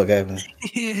know what the fuck happened.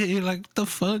 Yeah, you're like, what the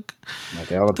fuck?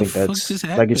 Like I don't What the think fuck that's just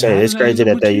like you happened? said. How It's did I end crazy up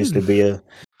that with that used you? to be a.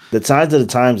 The signs of the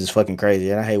times is fucking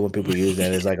crazy, and I hate when people use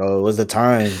that. It's like, oh, it was the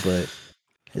times, but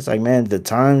it's like, man, the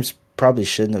times probably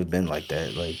shouldn't have been like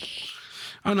that. Like,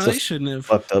 Oh no, it's a they shouldn't have.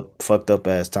 fucked up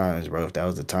ass times, bro. If that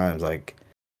was the times, like, Oh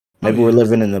maybe we're yeah.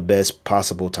 living in the best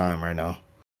possible time right now,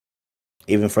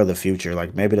 even for the future.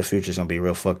 Like, maybe the future's gonna be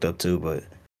real fucked up too, but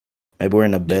maybe we're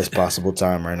in the best possible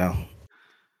time right now.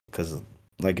 Because,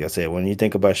 like I said, when you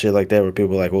think about shit like that, where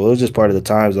people are like, well, it was just part of the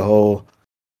times, the whole.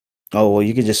 Oh well,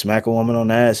 you could just smack a woman on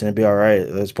the ass and it'd be all right.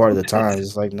 That's part of the times.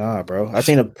 It's like, nah, bro. I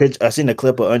seen a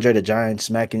clip of Andre the Giant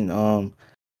smacking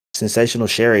Sensational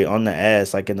Sherry on the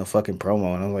ass like in the fucking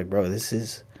promo, and I'm like, bro, this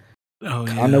is Oh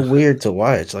kind of yeah. weird to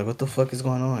watch. Like, what the fuck is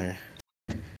going on here?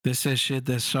 That's that shit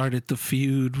that started the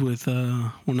feud with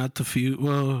well, not the feud.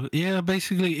 Well, yeah,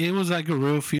 basically it was like a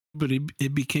real feud, but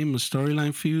it became a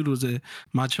storyline feud. Was it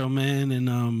Macho Man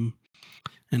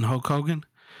and Hulk Hogan?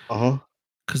 Uh huh.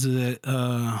 Because of that.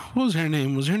 What was her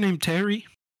name? Was her name Terry?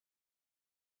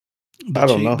 The I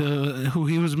don't chick, know the who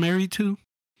he was married to.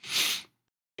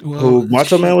 who Well,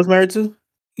 Macho Man was married to.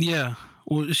 yeah.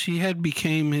 Well, she had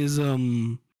became his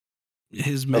manager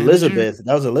Elizabeth.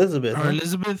 That was Elizabeth, or huh?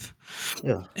 Elizabeth.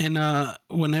 Yeah. And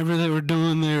whenever they were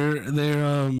doing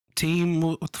their team,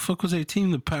 what the fuck was their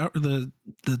team? The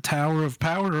Tower of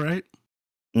Power, right?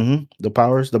 Mm-hmm. The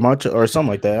Powers, the Macho, or something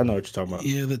like that. I know what you're talking about.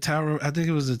 Yeah, the Tower. I think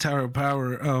it was the Tower of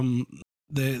Power.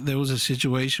 There was a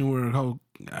situation where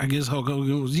I guess Hulk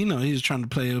Hogan was, he was trying to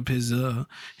play up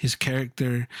his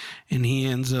character, and he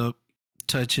ends up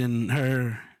touching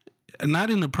her, not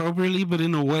inappropriately, but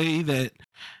in a way that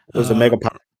It was the Mega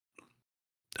Power.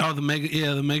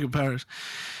 the mega powers.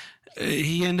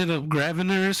 He ended up grabbing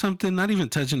her or something, not even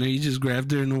touching her. He just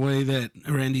grabbed her in a way that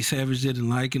Randy Savage didn't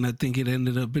like, and I think it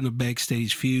ended up in a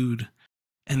backstage feud.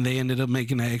 And they ended up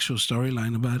making an actual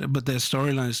storyline about it. But that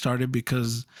storyline started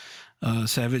because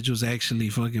Savage was actually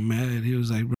fucking mad. He was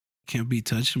like, bro, you can't be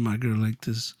touching my girl like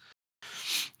this.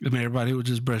 And everybody would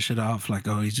just brush it off like,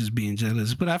 oh, he's just being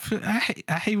jealous. But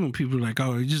I hate when people are like,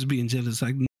 oh, he's just being jealous.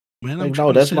 Like, man, I'm Like, no,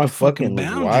 trying to that's set my a fucking fucking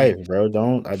boundary. wife, bro.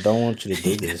 I don't want you to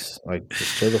do this. Like,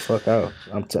 just chill the fuck out.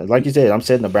 Like you said, I'm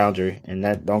setting a boundary, and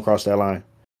that don't cross that line,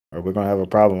 or we're gonna have a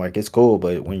problem. Like, it's cool,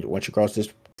 but once you cross this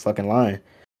fucking line,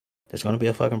 there's gonna be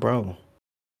a fucking problem.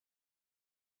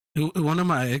 One of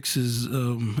my exes,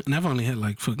 and I've only had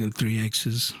like fucking 3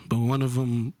 exes, but one of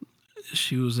them,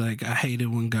 she was like, I hate it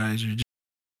when guys are just,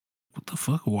 what the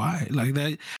fuck? Why? Like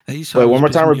that used to Wait, always one more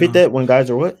piss time. me Repeat off. that. When guys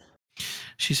are what?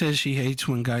 She says she hates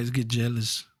when guys get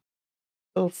jealous.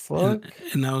 The fuck?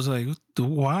 And I was like,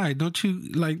 why? Don't you,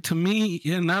 like, to me,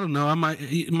 yeah, and I don't know, it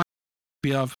might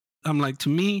be off. I'm like, to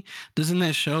me, doesn't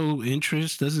that show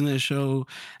interest? Doesn't that show,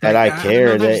 That like, I I don't know,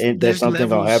 care that there's there's something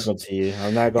gonna levels. happen to you.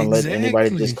 I'm not gonna let anybody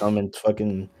Exactly. just come and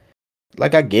fucking.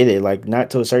 Like, I get it. Like, not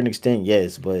to a certain extent,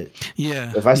 yes, but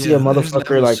Yeah. if I see a There's motherfucker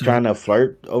levels like to it. trying to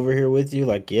flirt over here with you,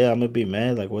 like, yeah, I'm gonna be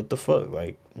mad. Like, what the fuck?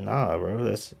 Like, nah, bro,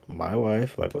 that's my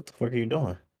wife. Like, what the fuck are you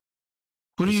doing?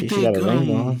 What do You you see, she got think, a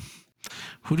ring on.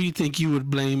 who do you think you would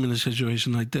blame in a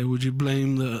situation like that? Would you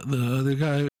blame the other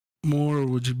guy more, or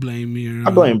would you blame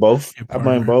I blame both. your I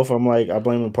blame partner? both. I'm like, I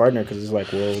blame the partner because it's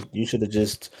like, well, you should have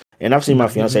just. And I've seen my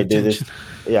Not giving fiance do this. attention.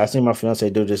 Yeah, I've seen my fiance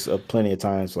do this plenty of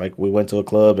times. Like, we went to a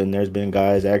club and there's been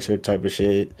guys ask her type of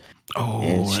shit,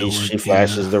 and Oh, she yeah.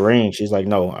 flashes the ring. She's like,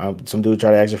 no, some dude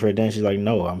tried to ask her for a dance. She's like,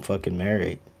 no, I'm fucking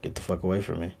married. Get the fuck away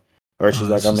from me. Or Oh, she's like,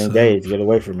 that's I'm what's up. engaged. Get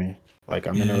away from me. Like,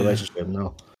 I'm in a Yeah. relationship.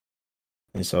 No.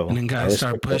 And so And then I guys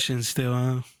start respect that. pushing still,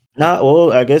 huh? Nah,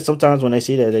 well, I guess sometimes when they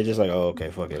see that, they're just like, "Oh, okay,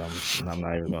 fuck it. I'm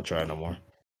not even gonna try no more."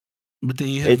 But then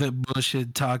you have It the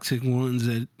bullshit toxic ones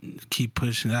that keep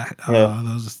pushing. yeah.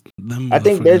 Them I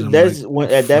think motherfuckers. I'm like, there's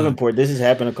when, at fuck. Davenport. This has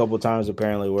happened a couple times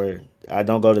apparently, where I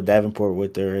don't go to Davenport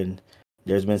with her, and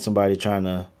there's been somebody they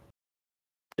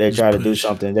Just try to do push.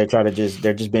 something. They're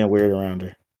just being weird around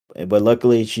her. But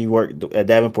luckily, she worked at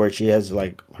Davenport. She has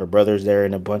like her brothers there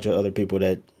and a bunch of other people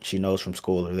that she knows from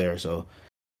school are there, so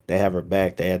they have her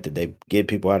back. They get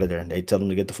people out of there. They tell them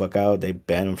to get the fuck out. They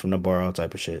ban them from the bar, all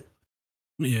type of shit.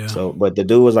 Yeah. So, but the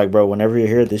dude was like, "Bro, whenever you're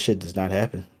here, this shit does not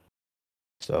happen."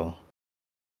 So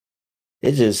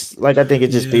it just like I think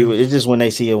it's just Yeah. people. It's just when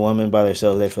they see a woman by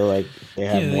themselves, they feel like they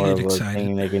have Yeah, they more get of a excited.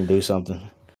 thing. They can do something.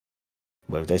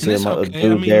 But if they And see that's a okay. I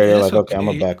dude mean, there, they're that's like, "Okay, I'm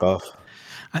gonna okay. back off."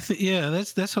 I think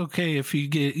that's okay if you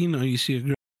get you see a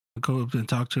girl go up and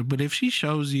talk to her. But if she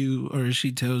shows you or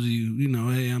she tells you,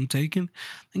 hey, I'm taken,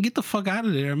 then get the fuck out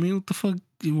of there. I mean, what the fuck?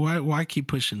 Why keep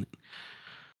pushing it?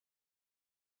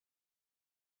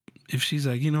 If she's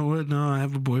like, you know what? No, I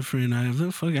have a boyfriend. I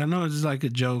know it's like a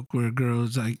joke where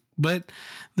girls like, but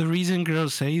the reason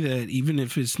girls say that, even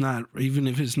if it's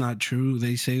not true,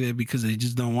 they say that because they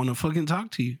just don't want to fucking talk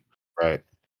to you. Right.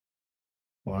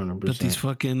 But these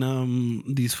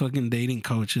 100%. fucking dating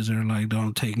coaches are like,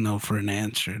 don't take no for an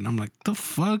answer, and I'm like, the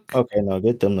fuck. Okay, no,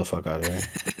 get them the fuck out of here.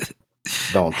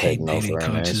 Don't I take hate no dating for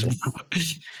an coaches. answer. Bro.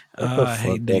 Shut the I fuck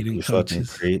hate up, dating you fucking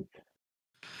coaches. creep.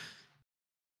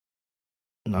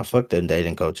 No, fuck that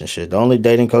dating coach and shit. The only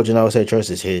dating coach I would say trust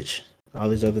is Hitch. All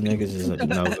these other niggas is a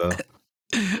no go.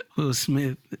 Will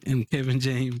Smith and Kevin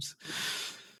James.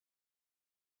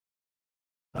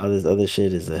 All this other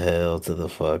shit is a hell to the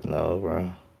fuck no,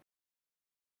 bro.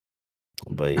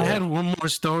 But I had yeah, one more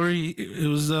story. It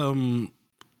was Amy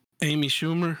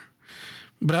Schumer,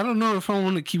 but I don't know if I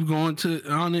want to keep going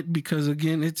on it because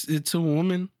again, it's a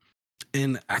woman,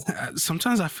 and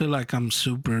sometimes I feel like I'm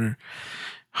super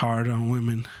hard on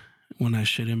women when I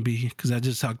shouldn't be, because I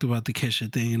just talked about the Kesha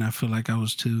thing, and I feel like I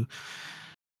was too.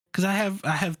 Because I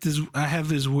have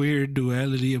this weird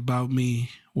duality about me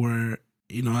where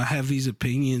I have these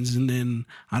opinions, and then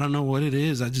I don't know what it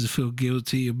is. I just feel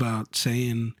guilty about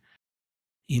saying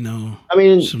I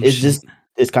mean, some it's shit. just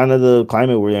it's kind of the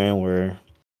climate we're in where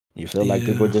you feel like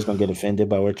people are Yeah. just gonna get offended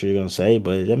by what you're gonna say.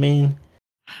 But I mean,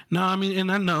 No, I mean,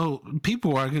 and I know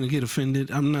people are gonna get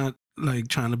offended. I'm not like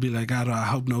trying to be like, I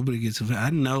hope nobody gets offended. I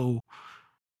know,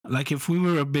 like, if we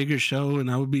were a bigger show and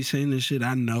I would be saying this shit,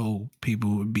 I know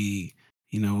people would be,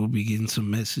 would be getting some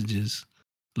messages.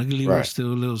 Luckily, we're right? still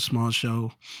a little small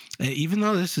show. And even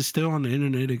though this is still on the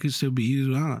internet, it could still be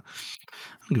used. I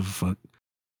don't give a fuck.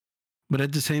 But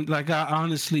at the same, like, I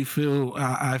honestly feel,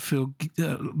 I feel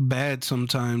bad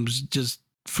sometimes just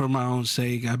for my own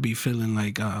sake. I'd be feeling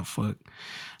like, fuck.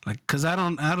 Like, cause I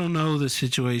don't know the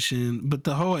situation, but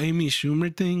the whole Amy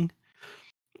Schumer thing,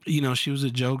 she was a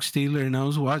joke stealer, and I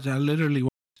literally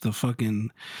watched the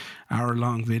fucking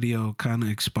hour-long video kind of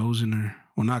exposing her.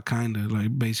 Well, not kind of,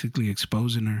 like basically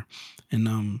exposing her.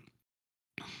 And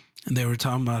they were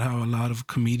talking about how a lot of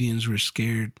comedians were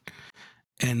scared.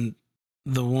 And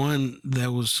the one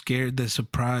that was scared, that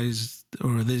surprised,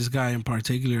 or this guy in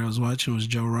particular I was watching, was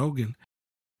Joe Rogan.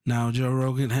 Now, Joe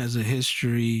Rogan has a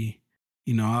history,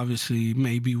 obviously,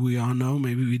 maybe we all know,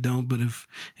 maybe we don't, but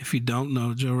if you don't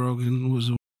know, Joe Rogan was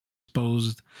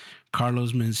exposed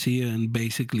Carlos Mencia and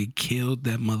basically killed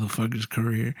that motherfucker's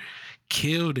career.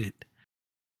 Killed it.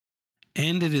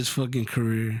 Ended his fucking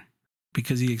career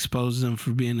because he exposed him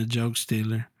for being a joke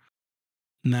stealer.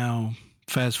 Now,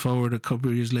 fast forward a couple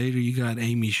of years later, you got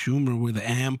Amy Schumer with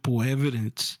ample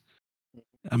evidence.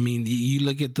 I mean, you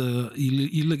look at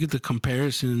the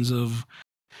comparisons of.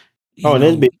 And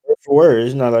it's big word for word.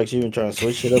 It's not like she even trying to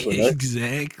switch shit up or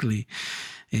nothing.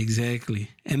 Exactly.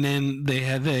 And then they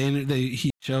had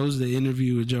he shows the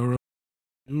interview with Joe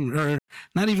Rogan, or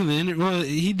not even the interview. Well,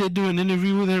 he did do an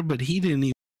interview with her, but he didn't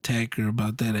even attack her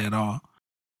about that at all.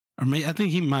 Or I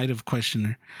think he might have questioned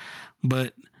her,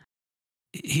 but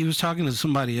he was talking to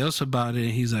somebody else about it,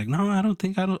 and he's like, no, I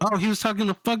don't. Oh, he was talking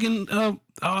to fucking,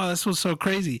 that's what's so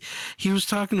crazy. He was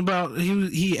talking about,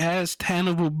 he asked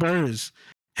Hannibal Buress.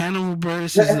 Hannibal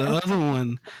Buress is the other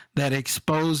one that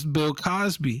exposed Bill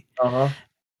Cosby.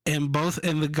 And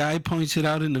the guy points it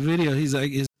out in the video. He's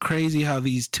like, it's crazy how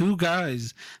these two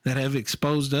guys that have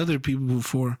exposed other people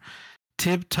before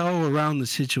tiptoe around the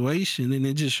situation. And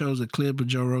it just shows a clip of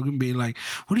Joe Rogan being like,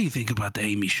 what do you think about the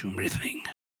Amy Schumer thing?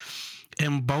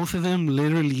 And both of them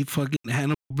literally fucking,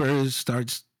 Hannibal Buress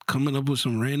starts coming up with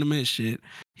some random ass shit.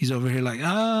 He's over here like,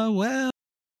 well.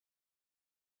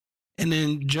 And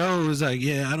then Joe was like,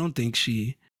 yeah, I don't think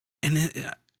she. And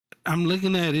then I'm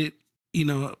looking at it, you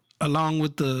know, along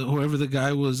with whoever the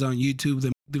guy was on YouTube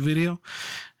that made the video,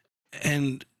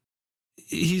 and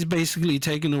he's basically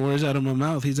taking the words out of my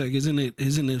mouth. He's like, isn't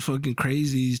it fucking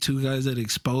crazy? These two guys that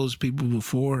exposed people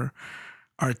before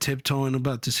are tiptoeing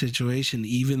about the situation,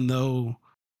 even though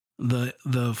the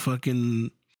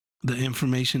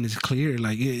information is clear.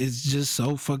 Like it's just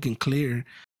so fucking clear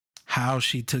how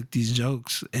she took these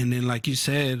jokes. And then, like you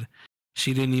said,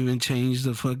 she didn't even change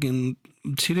the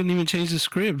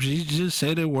script. She just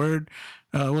said a word.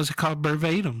 What's it called?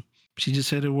 Verbatim. She just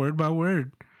said it word by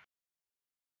word.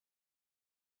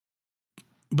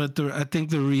 But I think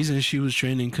the reason she was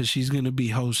trending because she's gonna be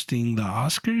hosting the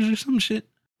Oscars or some shit.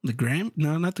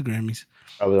 No, not the Grammys.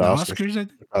 Probably The Oscars. Oscars, I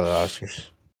think. Probably Oscars.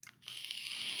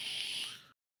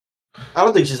 I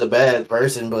don't think she's a bad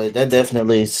person, but that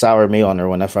definitely soured me on her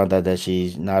when I found out that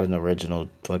she's not an original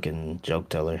fucking joke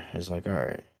teller. It's like, all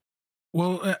right.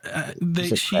 Well,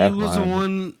 It's a she crap was the line.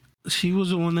 one. She was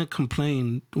the one that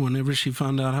complained whenever she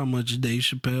found out how much Dave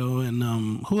Chappelle and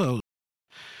who else?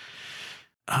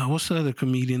 What's the other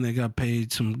comedian that got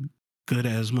paid some good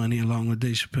ass money along with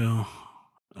Dave Chappelle?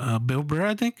 Bill Burr,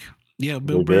 I think. Yeah,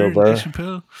 Bill Burr and Dave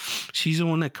Chappelle. She's the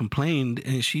one that complained,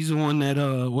 and she's the one that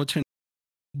what's her name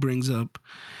brings up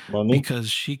Monique? because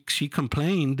she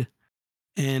complained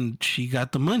and she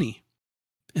got the money,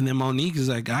 and then Monique is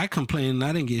like, I complained and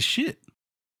I didn't get shit.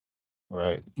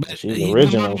 Right. But She's the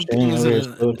original. Marvel She thing ain't is over here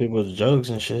stealing people's jokes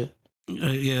and shit.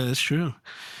 yeah, that's true.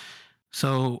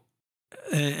 So,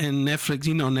 and Netflix,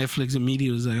 Netflix and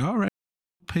media was like, all right,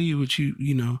 I'll pay you what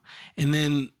you know. And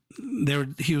then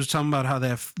he was talking about how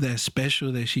that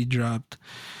special that she dropped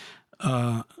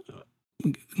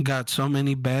got so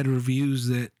many bad reviews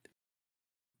that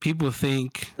people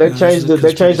think They changed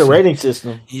the rating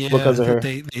system because of her.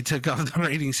 They took off the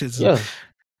rating system. Yeah.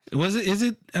 Is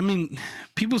it? I mean,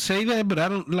 people say that, but I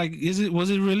don't like. Was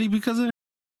it really because of?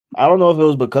 I don't know if it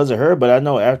was because of her, but I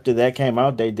know after that came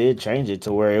out, they did change it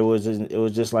to where it was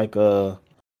just like a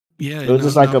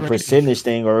percentage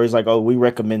thing, or it was like, oh, we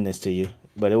recommend this to you,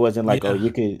 but it wasn't like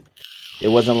it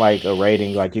wasn't like a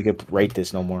rating, like you could rate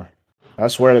this no more. I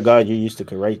swear to God, you used to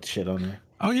could rate shit on there.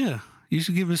 Oh yeah, you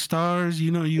should give it stars.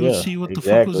 You would see what the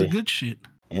fuck was the good shit.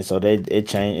 And so it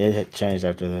changed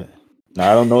after that.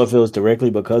 Now I don't know if it was directly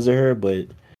because of her, but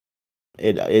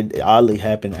it oddly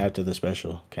happened after the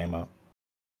special came out.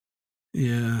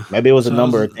 Yeah, maybe it was a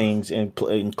number of things,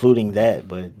 including that,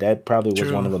 but that probably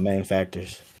was one of the main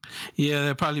factors. Yeah,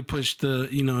 that probably pushed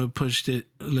pushed it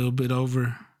a little bit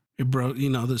over. It broke,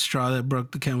 the straw that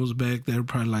broke the camel's back. They were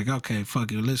probably like, okay,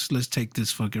 fuck it, let's take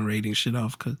this fucking rating shit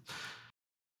off because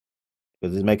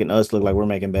it's making us look like we're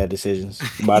making bad decisions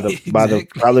by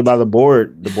the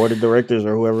board of directors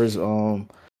or whoever's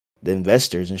the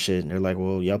investors and shit. And they're like,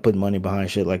 well, y'all put money behind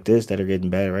shit like this that are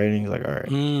getting bad ratings. Like, all right,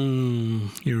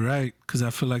 you're right, because I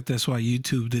feel like that's why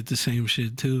YouTube did the same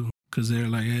shit too. Because they're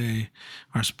like, hey,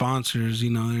 our sponsors, they're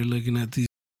looking at these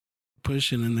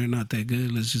pushing and they're not that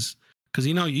good. Let's just, because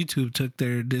YouTube took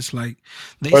their dislike.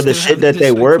 Or the shit that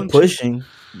they were pushing.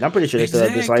 I'm pretty sure they still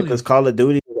have dislike because Call of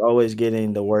Duty is always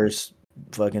getting the worst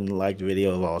fucking liked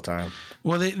video of all time.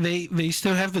 Well, they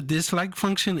still have the dislike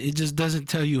function. It just doesn't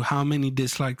tell you how many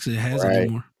dislikes it has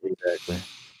anymore. Exactly.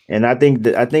 And I think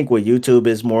with YouTube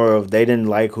is more of they didn't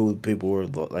like who people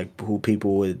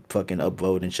would fucking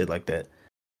upvote and shit like that.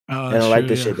 They don't like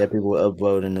the shit that people would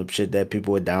upvote and the shit that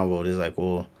people would downvote. It's like,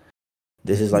 well,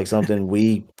 this is like something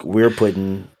we're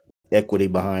putting equity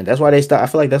behind. That's why they stopped. I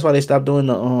feel like that's why they stopped doing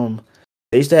the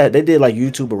they did like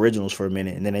YouTube originals for a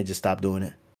minute and then they just stopped doing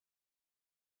it.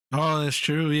 Oh, that's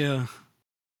true. Yeah.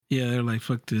 Yeah, they're like,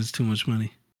 fuck this, too much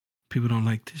money. People don't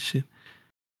like this shit.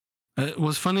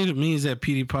 What's funny to me is that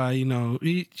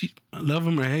PewDiePie, love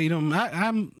him or hate him,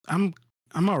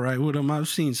 I'm all right with him. I've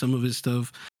seen some of his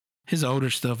stuff. His older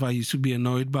stuff I used to be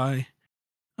annoyed by.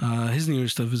 His newer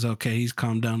stuff is okay. He's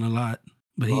calmed down a lot,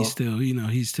 but he still,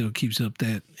 he still keeps up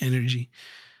that energy.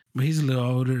 But he's a little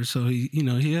older, so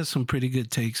he has some pretty good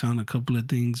takes on a couple of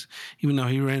things. Even though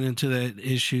he ran into that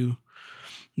issue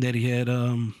that he had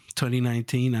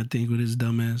 2019, I think, with his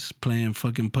dumbass playing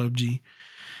fucking PUBG.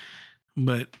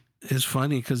 But it's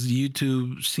funny because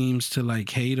YouTube seems to like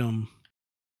hate him.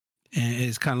 And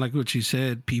it's kind of like what you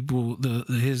said. People,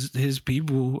 his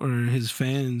people or his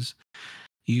fans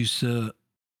used to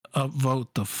upvote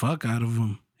the fuck out of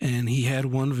him. And he had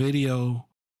one video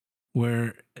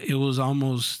where it was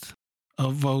almost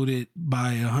upvoted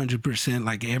by 100%.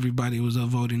 Like everybody was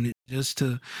upvoting it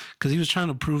because he was trying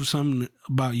to prove something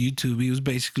about YouTube. He was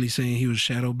basically saying he was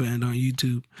shadow banned on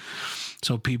YouTube.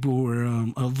 So people were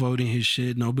upvoting his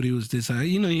shit. Nobody was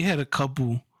disliking. You know, you had a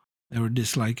couple that were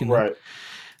disliking him. Right.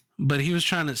 But he was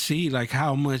trying to see like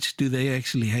how much do they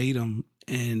actually hate him,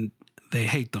 and they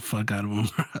hate the fuck out of him,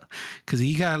 because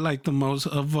he got like the most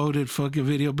upvoted fucking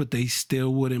video, but they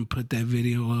still wouldn't put that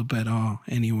video up at all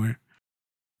anywhere,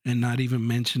 and not even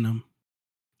mention him.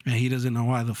 And he doesn't know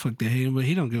why the fuck they hate him, but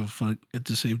he don't give a fuck at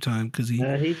the same time because he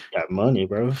got money,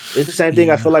 bro. It's the same thing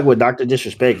I feel like with Dr.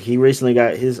 Disrespect. He recently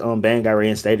got his band got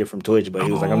reinstated from Twitch, but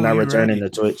he was like, I'm not returning to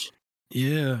Twitch.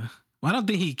 Yeah. Well, I don't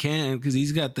think he can because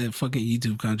he's got that fucking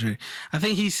YouTube contract. I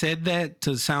think he said that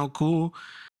to sound cool,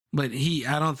 but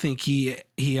I don't think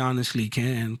he honestly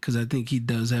can, because I think he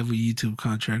does have a YouTube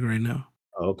contract right now.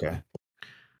 Oh, okay.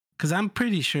 Because I'm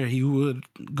pretty sure he would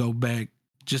go back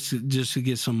just to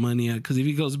get some money out. Because if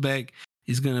he goes back,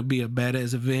 it's gonna be a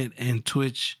badass event, and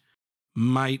Twitch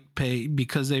might pay,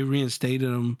 because they reinstated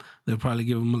him. They'll probably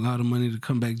give him a lot of money to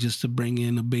come back just to bring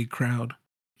in a big crowd.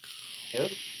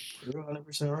 Yep, you're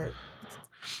 100% right.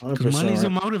 Because money's a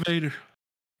motivator.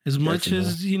 As much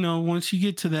as, you know, once you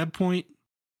get to that point,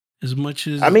 as much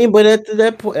as I mean, but at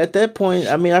that point,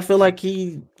 I mean, I feel like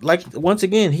once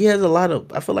again, he has a lot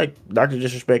of. I feel like Dr.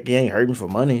 Disrespect, he ain't hurting for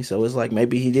money, so it's like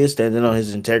maybe he did stand in on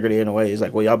his integrity in a way. He's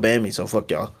like, well, y'all banned me, so fuck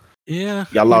y'all. Yeah,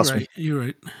 y'all lost me. You're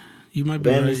right. You might be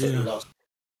right. Yeah.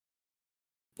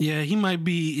 Yeah, he might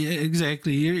be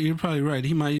exactly. You're probably right.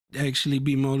 He might actually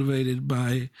be motivated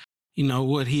by, you know,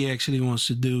 what he actually wants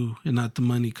to do and not the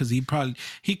money, because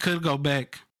he could go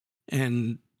back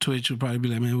and Twitch would probably be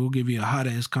like, man, we'll give you a hot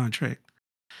ass contract.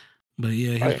 But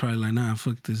yeah, he's probably like, nah,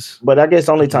 fuck this. But I guess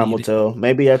only time will tell.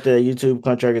 Maybe after the YouTube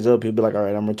contract is up, he'll be like, all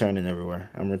right, I'm returning everywhere.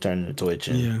 I'm returning to Twitch,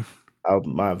 and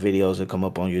my videos will come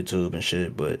up on YouTube and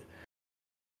shit. But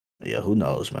yeah, who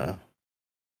knows, man.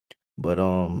 But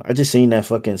I just seen that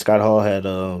fucking Scott Hall had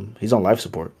he's on life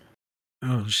support.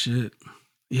 Oh shit.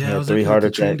 Yeah, he had 3 heart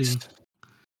attacks.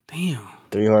 Damn.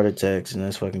 3 heart attacks, and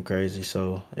that's fucking crazy.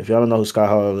 So if y'all don't know who Scott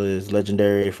Hall is,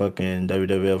 legendary fucking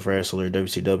WWF wrestler,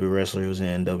 WCW wrestler, he was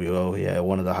in NWO. He had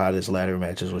one of the hottest ladder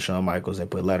matches with Shawn Michaels. They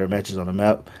put ladder matches on the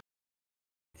map.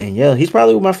 And yeah, he's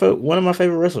probably one of my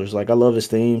favorite wrestlers. Like, I love his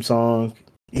theme song.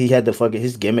 He had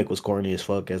his gimmick was corny as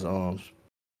fuck as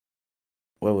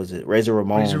what was it? Razor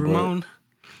Ramon. Razor Ramon.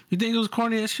 You think it was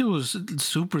corny? That shit was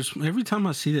super. Every time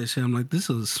I see that shit, I'm like, this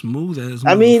is smooth as.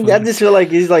 I mean, I just feel like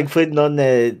he's like putting on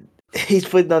that. He's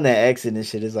putting on that accent and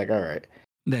shit. It's like, all right.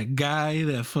 That guy,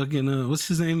 that fucking what's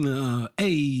his name?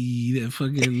 That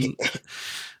fucking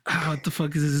what the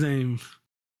fuck is his name?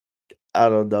 I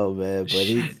don't know, man. But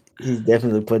he's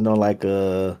definitely putting on like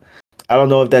I don't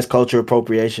know if that's culture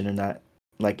appropriation or not.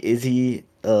 Like, is he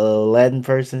a Latin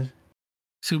person?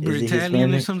 Super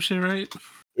Italian or some shit, right?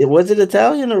 Was it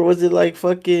Italian or was it like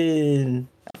fucking?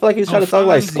 I feel like he was trying to talk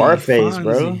like Scarface,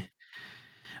 bro.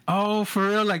 Oh, for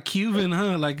real, like Cuban,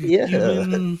 huh? Like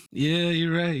Cuban. Yeah,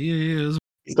 you're right. Yeah.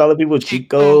 He's calling people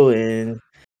Chico and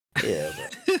yeah.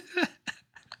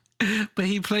 But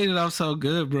he played it off so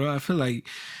good, bro. I feel like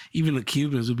even the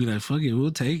Cubans would be like, "Fuck it,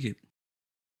 we'll take it."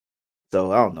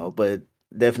 So I don't know, but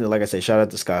definitely, like I said, shout out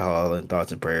to Scott Hall and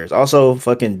thoughts and prayers. Also,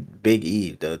 fucking Big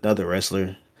E, another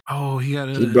wrestler. Oh, he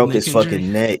broke his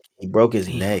fucking neck. He broke his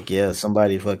neck. Yeah,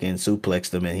 somebody fucking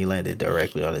suplexed him and he landed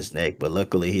directly on his neck. But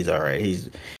luckily, he's all right. He's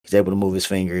able to move his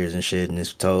fingers and shit and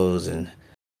his toes, and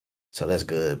so that's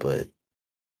good. But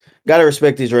gotta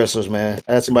respect these wrestlers, man.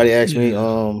 I had somebody ask me.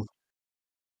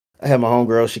 I had my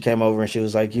homegirl. She came over and she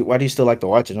was like, "Why do you still like to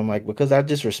watch it?" I'm like, "Because I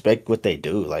just respect what they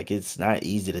do. Like, it's not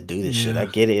easy to do this shit. I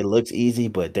get it. It looks easy,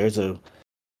 but you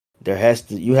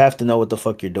have to know what the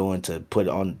fuck you're doing to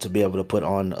be able to put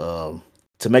on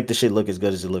to make the shit look as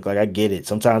good as it look. Like, I get it.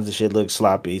 Sometimes the shit looks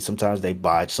sloppy. Sometimes they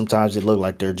botch. Sometimes it look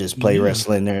like they're just play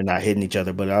wrestling. They're not hitting each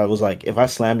other. But I was like, if I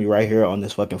slam you right here on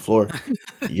this fucking floor,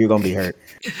 you're gonna be hurt.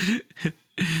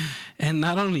 And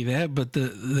not only that, but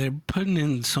they're putting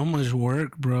in so much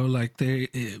work, bro. Like they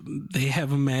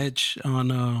have a match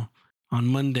on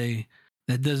Monday.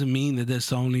 That doesn't mean that that's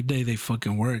the only day they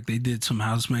fucking work. They did some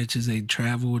house matches. They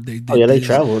traveled. They did. They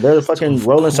traveled. They're a fucking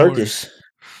rolling circus.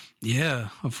 Yeah,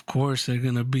 of course they're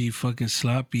gonna be fucking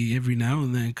sloppy every now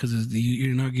and then because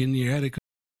you're not getting your attic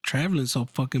traveling so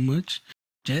fucking much,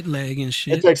 jet lag and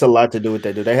shit. It takes a lot to do what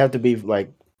they do. They have to be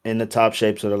like in the top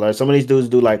shapes of their life. Some of these dudes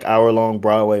do like hour-long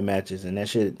Broadway matches, and that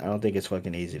shit, I don't think it's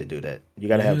fucking easy to do that. You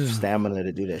gotta have stamina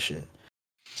to do that shit.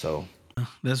 So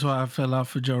that's why I fell off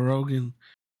for Joe Rogan,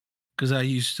 because I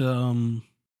used to,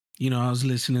 I was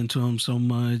listening to him so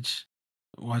much,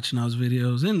 watching those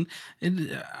videos, and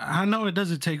I know it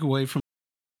doesn't take away from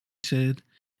what he said.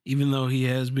 even though he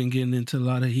has been getting into a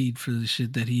lot of heat for the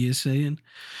shit that he is saying.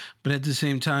 But at the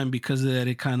same time, because of that,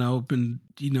 it kind of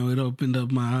it opened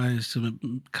up my eyes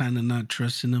to kind of not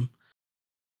trusting him.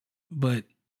 But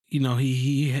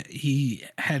he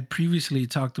had previously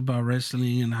talked about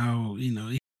wrestling and how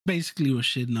he basically was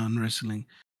shitting on wrestling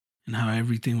and how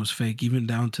everything was fake, even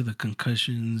down to the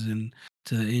concussions and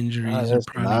to the injuries are That's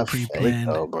probably not fake pre-planned.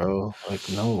 though, bro. Like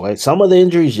no, like some of the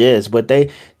injuries, yes, but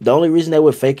the only reason they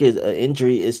would fake it an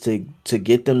injury is to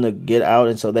get them to get out,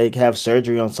 and so they have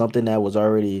surgery on something that was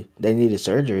already they needed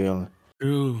surgery on.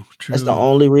 True. That's the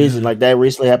only reason. Yeah. Like that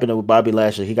recently happened with Bobby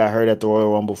Lashley. He got hurt at the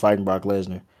Royal Rumble fighting Brock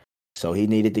Lesnar, so he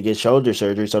needed to get shoulder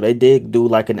surgery. So they did do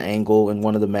like an angle in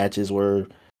one of the matches where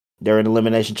they're in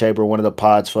elimination chamber. One of the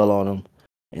pods fell on him,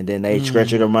 and then they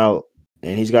stretchered him out.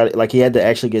 And he's got like he had to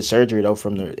actually get surgery though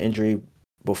from the injury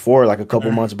before, like a couple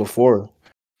months before.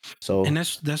 So and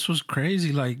that's what's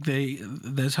crazy. Like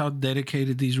that's how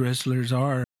dedicated these wrestlers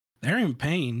are. They're in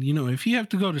pain. If you have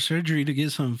to go to surgery to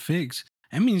get something fixed,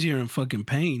 that means you're in fucking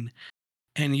pain.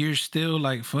 And you're still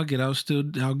like, fuck it,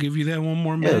 I'll give you that one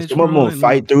more match. Some of them will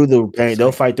fight through the pain.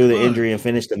 They'll fight through the fuck. injury and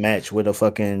finish the match with a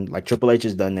fucking like Triple H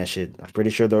has done that shit. I'm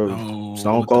pretty sure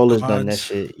Stone with Cold the has done that quads.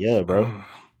 shit. Yeah, bro.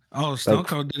 Stone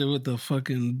Cold did it with the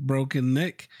fucking broken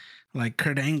neck, like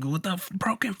Kurt Angle with the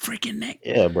broken freaking neck.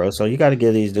 Yeah, bro. So you got to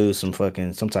give these dudes some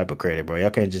type of credit, bro.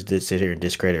 Y'all can't just sit here and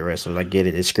discredit wrestlers. Like, get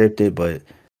it, it's scripted, but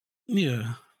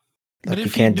yeah, like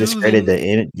you can't discredit the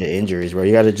injuries, bro.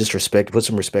 You got to just put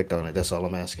some respect on it. That's all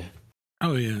I'm asking.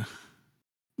 Oh yeah,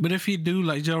 but if you do,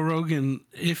 like Joe Rogan,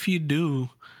 if you do,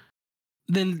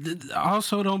 then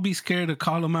also don't be scared to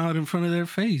call them out in front of their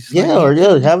face.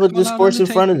 Yeah, have a discourse in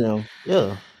front of them.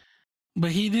 Yeah.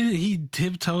 But he did. He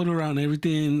tiptoed around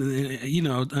everything.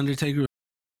 Undertaker.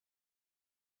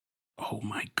 Oh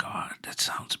my God, that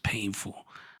sounds painful.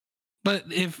 But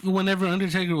whenever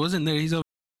Undertaker wasn't there, he's over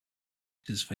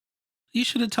his face. You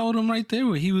should have told him right there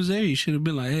where he was there. You should have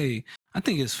been like, "Hey, I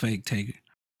think it's fake, Taker."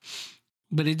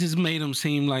 But it just made him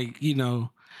seem like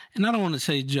And I don't want to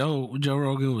say Joe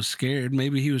Rogan was scared.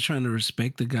 Maybe he was trying to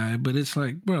respect the guy. But it's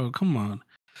like, bro, come on.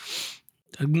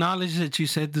 Acknowledge that you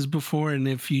said this before, and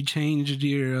if you changed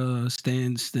your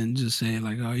stance, then just say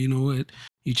like, "Oh, you know what?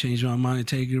 You changed my mind,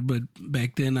 Taker. But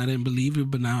back then I didn't believe it,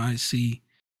 but now I see."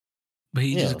 But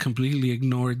he just completely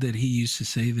ignored that he used to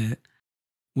say that,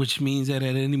 which means that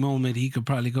at any moment he could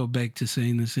probably go back to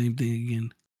saying the same thing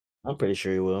again. I'm pretty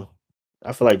sure he will.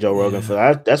 I feel like Joe Rogan.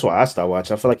 That's why I stopped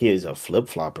watching. I feel like he is a flip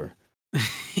flopper.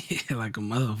 Like a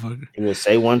motherfucker. He would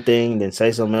say one thing, then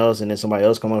say something else, and then somebody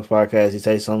else come on the podcast. He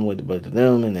say something with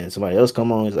them, and then somebody else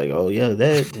come on. He's like, "Oh yeah,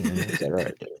 that." And it's like, all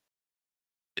right,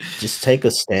 just take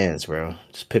a stance, bro.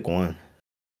 Just pick one.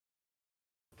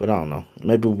 But I don't know.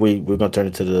 Maybe we're gonna turn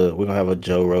it to we're gonna have a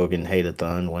Joe Rogan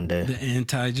hate-a-thon one day. The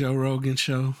anti-Joe Rogan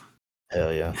show.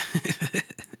 Hell yeah.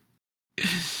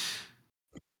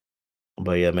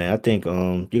 But yeah, man, I think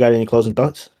you got any closing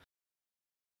thoughts?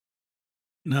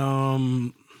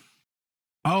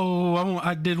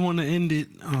 I did want to end it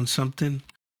on something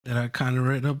that I kind of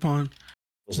read up on.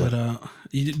 Do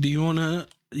you want to?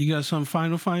 You got some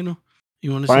final?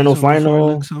 You want to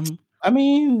final? Something? I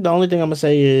mean, the only thing I'm gonna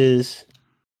say is,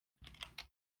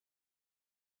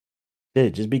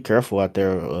 just be careful out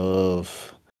there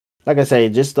of, like I say,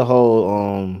 just the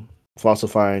whole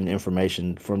falsifying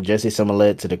information from Jesse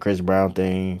Smollett to the Chris Brown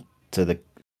thing to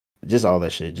just all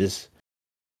that shit. Just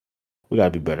we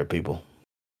gotta be better people.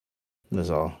 That's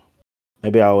all.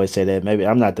 Maybe I always say that. Maybe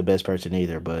I'm not the best person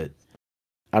either, but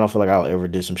I don't feel like I'll ever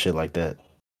do some shit like that.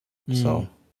 So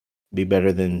be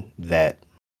better than that.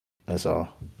 That's all.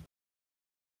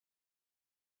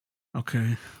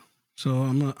 Okay. So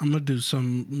I'm gonna do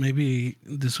some. Maybe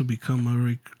this will become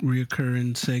a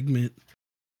reoccurring segment.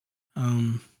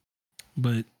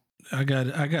 But I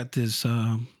got this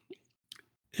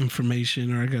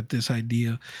information, or I got this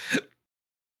idea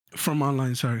from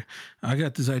online. Sorry, I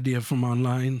got this idea from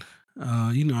online.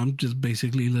 I'm just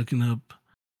basically looking up,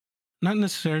 not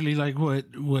necessarily like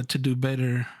what to do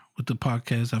better with the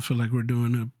podcast. I feel like we're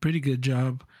doing a pretty good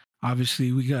job.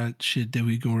 Obviously, we got shit that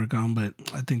we can work on, but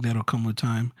I think that'll come with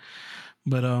time.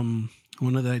 But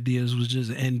one of the ideas was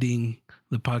just ending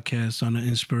the podcast on an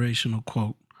inspirational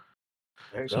quote.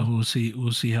 So we'll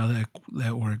see how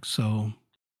that works. So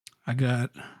I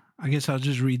guess I'll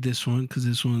just read this one because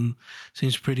this one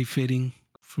seems pretty fitting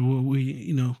for what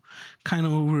we, kind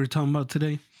of what we were talking about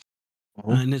today.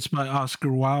 And it's by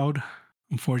Oscar Wilde.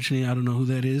 Unfortunately, I don't know who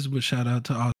that is, but shout out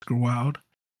to Oscar Wilde.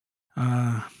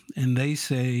 And they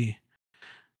say,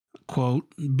 quote,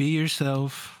 "Be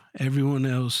yourself. Everyone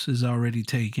else is already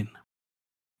taken."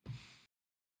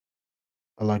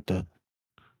 I like that.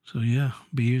 So yeah,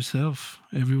 be yourself.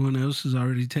 Everyone else is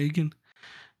already taken.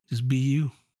 Just be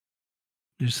you.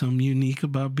 There's something unique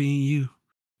about being you,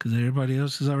 because everybody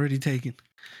else is already taken.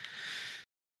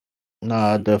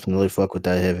 Nah, I definitely fuck with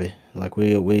that heavy. Like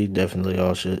we definitely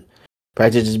all should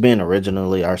practice just being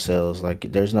originally ourselves.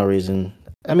 Like there's no reason.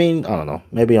 I mean, I don't know.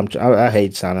 Maybe I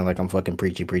hate sounding like I'm fucking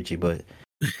preachy, but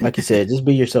like you said, just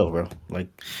be yourself, bro. Like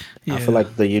I feel Yeah,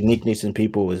 like the uniqueness in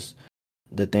people is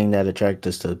the thing that attracts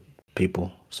us to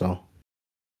people. So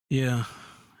yeah,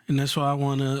 and that's why I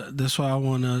wanna. That's why I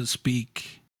wanna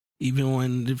speak, even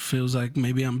when it feels like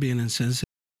maybe I'm being insensitive.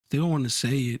 Still want to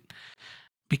say it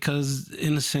because,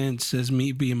 in a sense, that's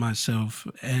me being myself,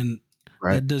 and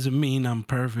right, that doesn't mean I'm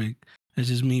perfect. It's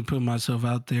just me putting myself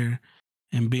out there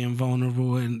and being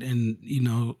vulnerable and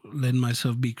letting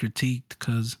myself be critiqued.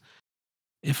 Because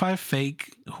if I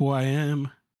fake who I am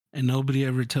and nobody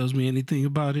ever tells me anything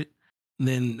about it,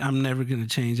 then I'm never gonna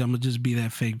change. I'm gonna just be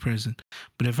that fake person.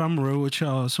 But if I'm real with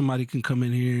y'all, somebody can come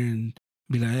in here and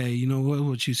be like, "Hey, you know what?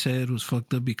 What you said was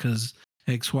fucked up because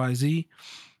X, Y, Z."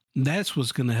 That's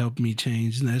what's gonna help me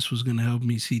change, and that's what's gonna help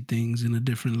me see things in a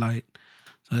different light.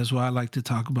 So that's why I like to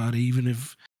talk about it, even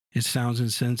if it sounds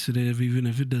insensitive, even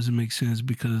if it doesn't make sense,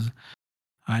 because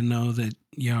I know that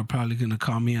y'all are probably gonna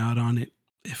call me out on it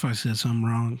if I said something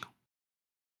wrong.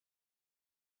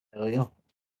 hell yeah, that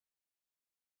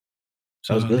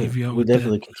So was I'll good. leave y'all We with that.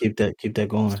 definitely can keep that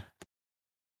going.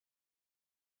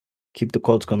 Keep the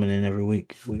quotes coming in every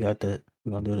week. We got that.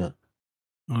 We're gonna do that.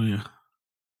 Oh yeah,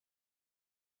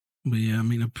 but yeah, I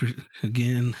mean,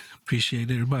 again,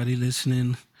 appreciate everybody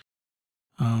listening.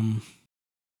 Um,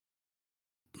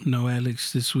 no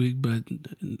Alex this week, but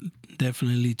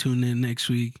definitely tune in next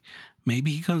week.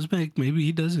 Maybe he comes back. Maybe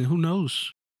he doesn't. Who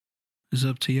knows? It's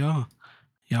up to y'all.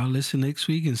 Y'all listen next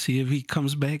week and see if he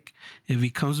comes back. If he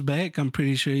comes back, I'm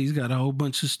pretty sure he's got a whole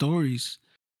bunch of stories.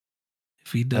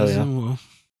 If he Hell yeah. doesn't, well,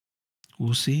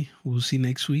 we'll see. We'll see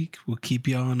next week. We'll keep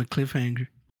y'all on a cliffhanger.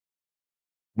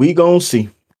 We gonna see.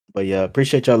 But yeah,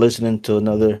 appreciate y'all listening to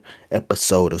another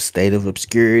episode of State of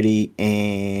Obscurity,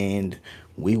 and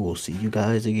we will see you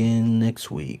guys again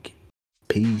next week.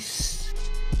 Peace.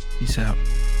 Peace out.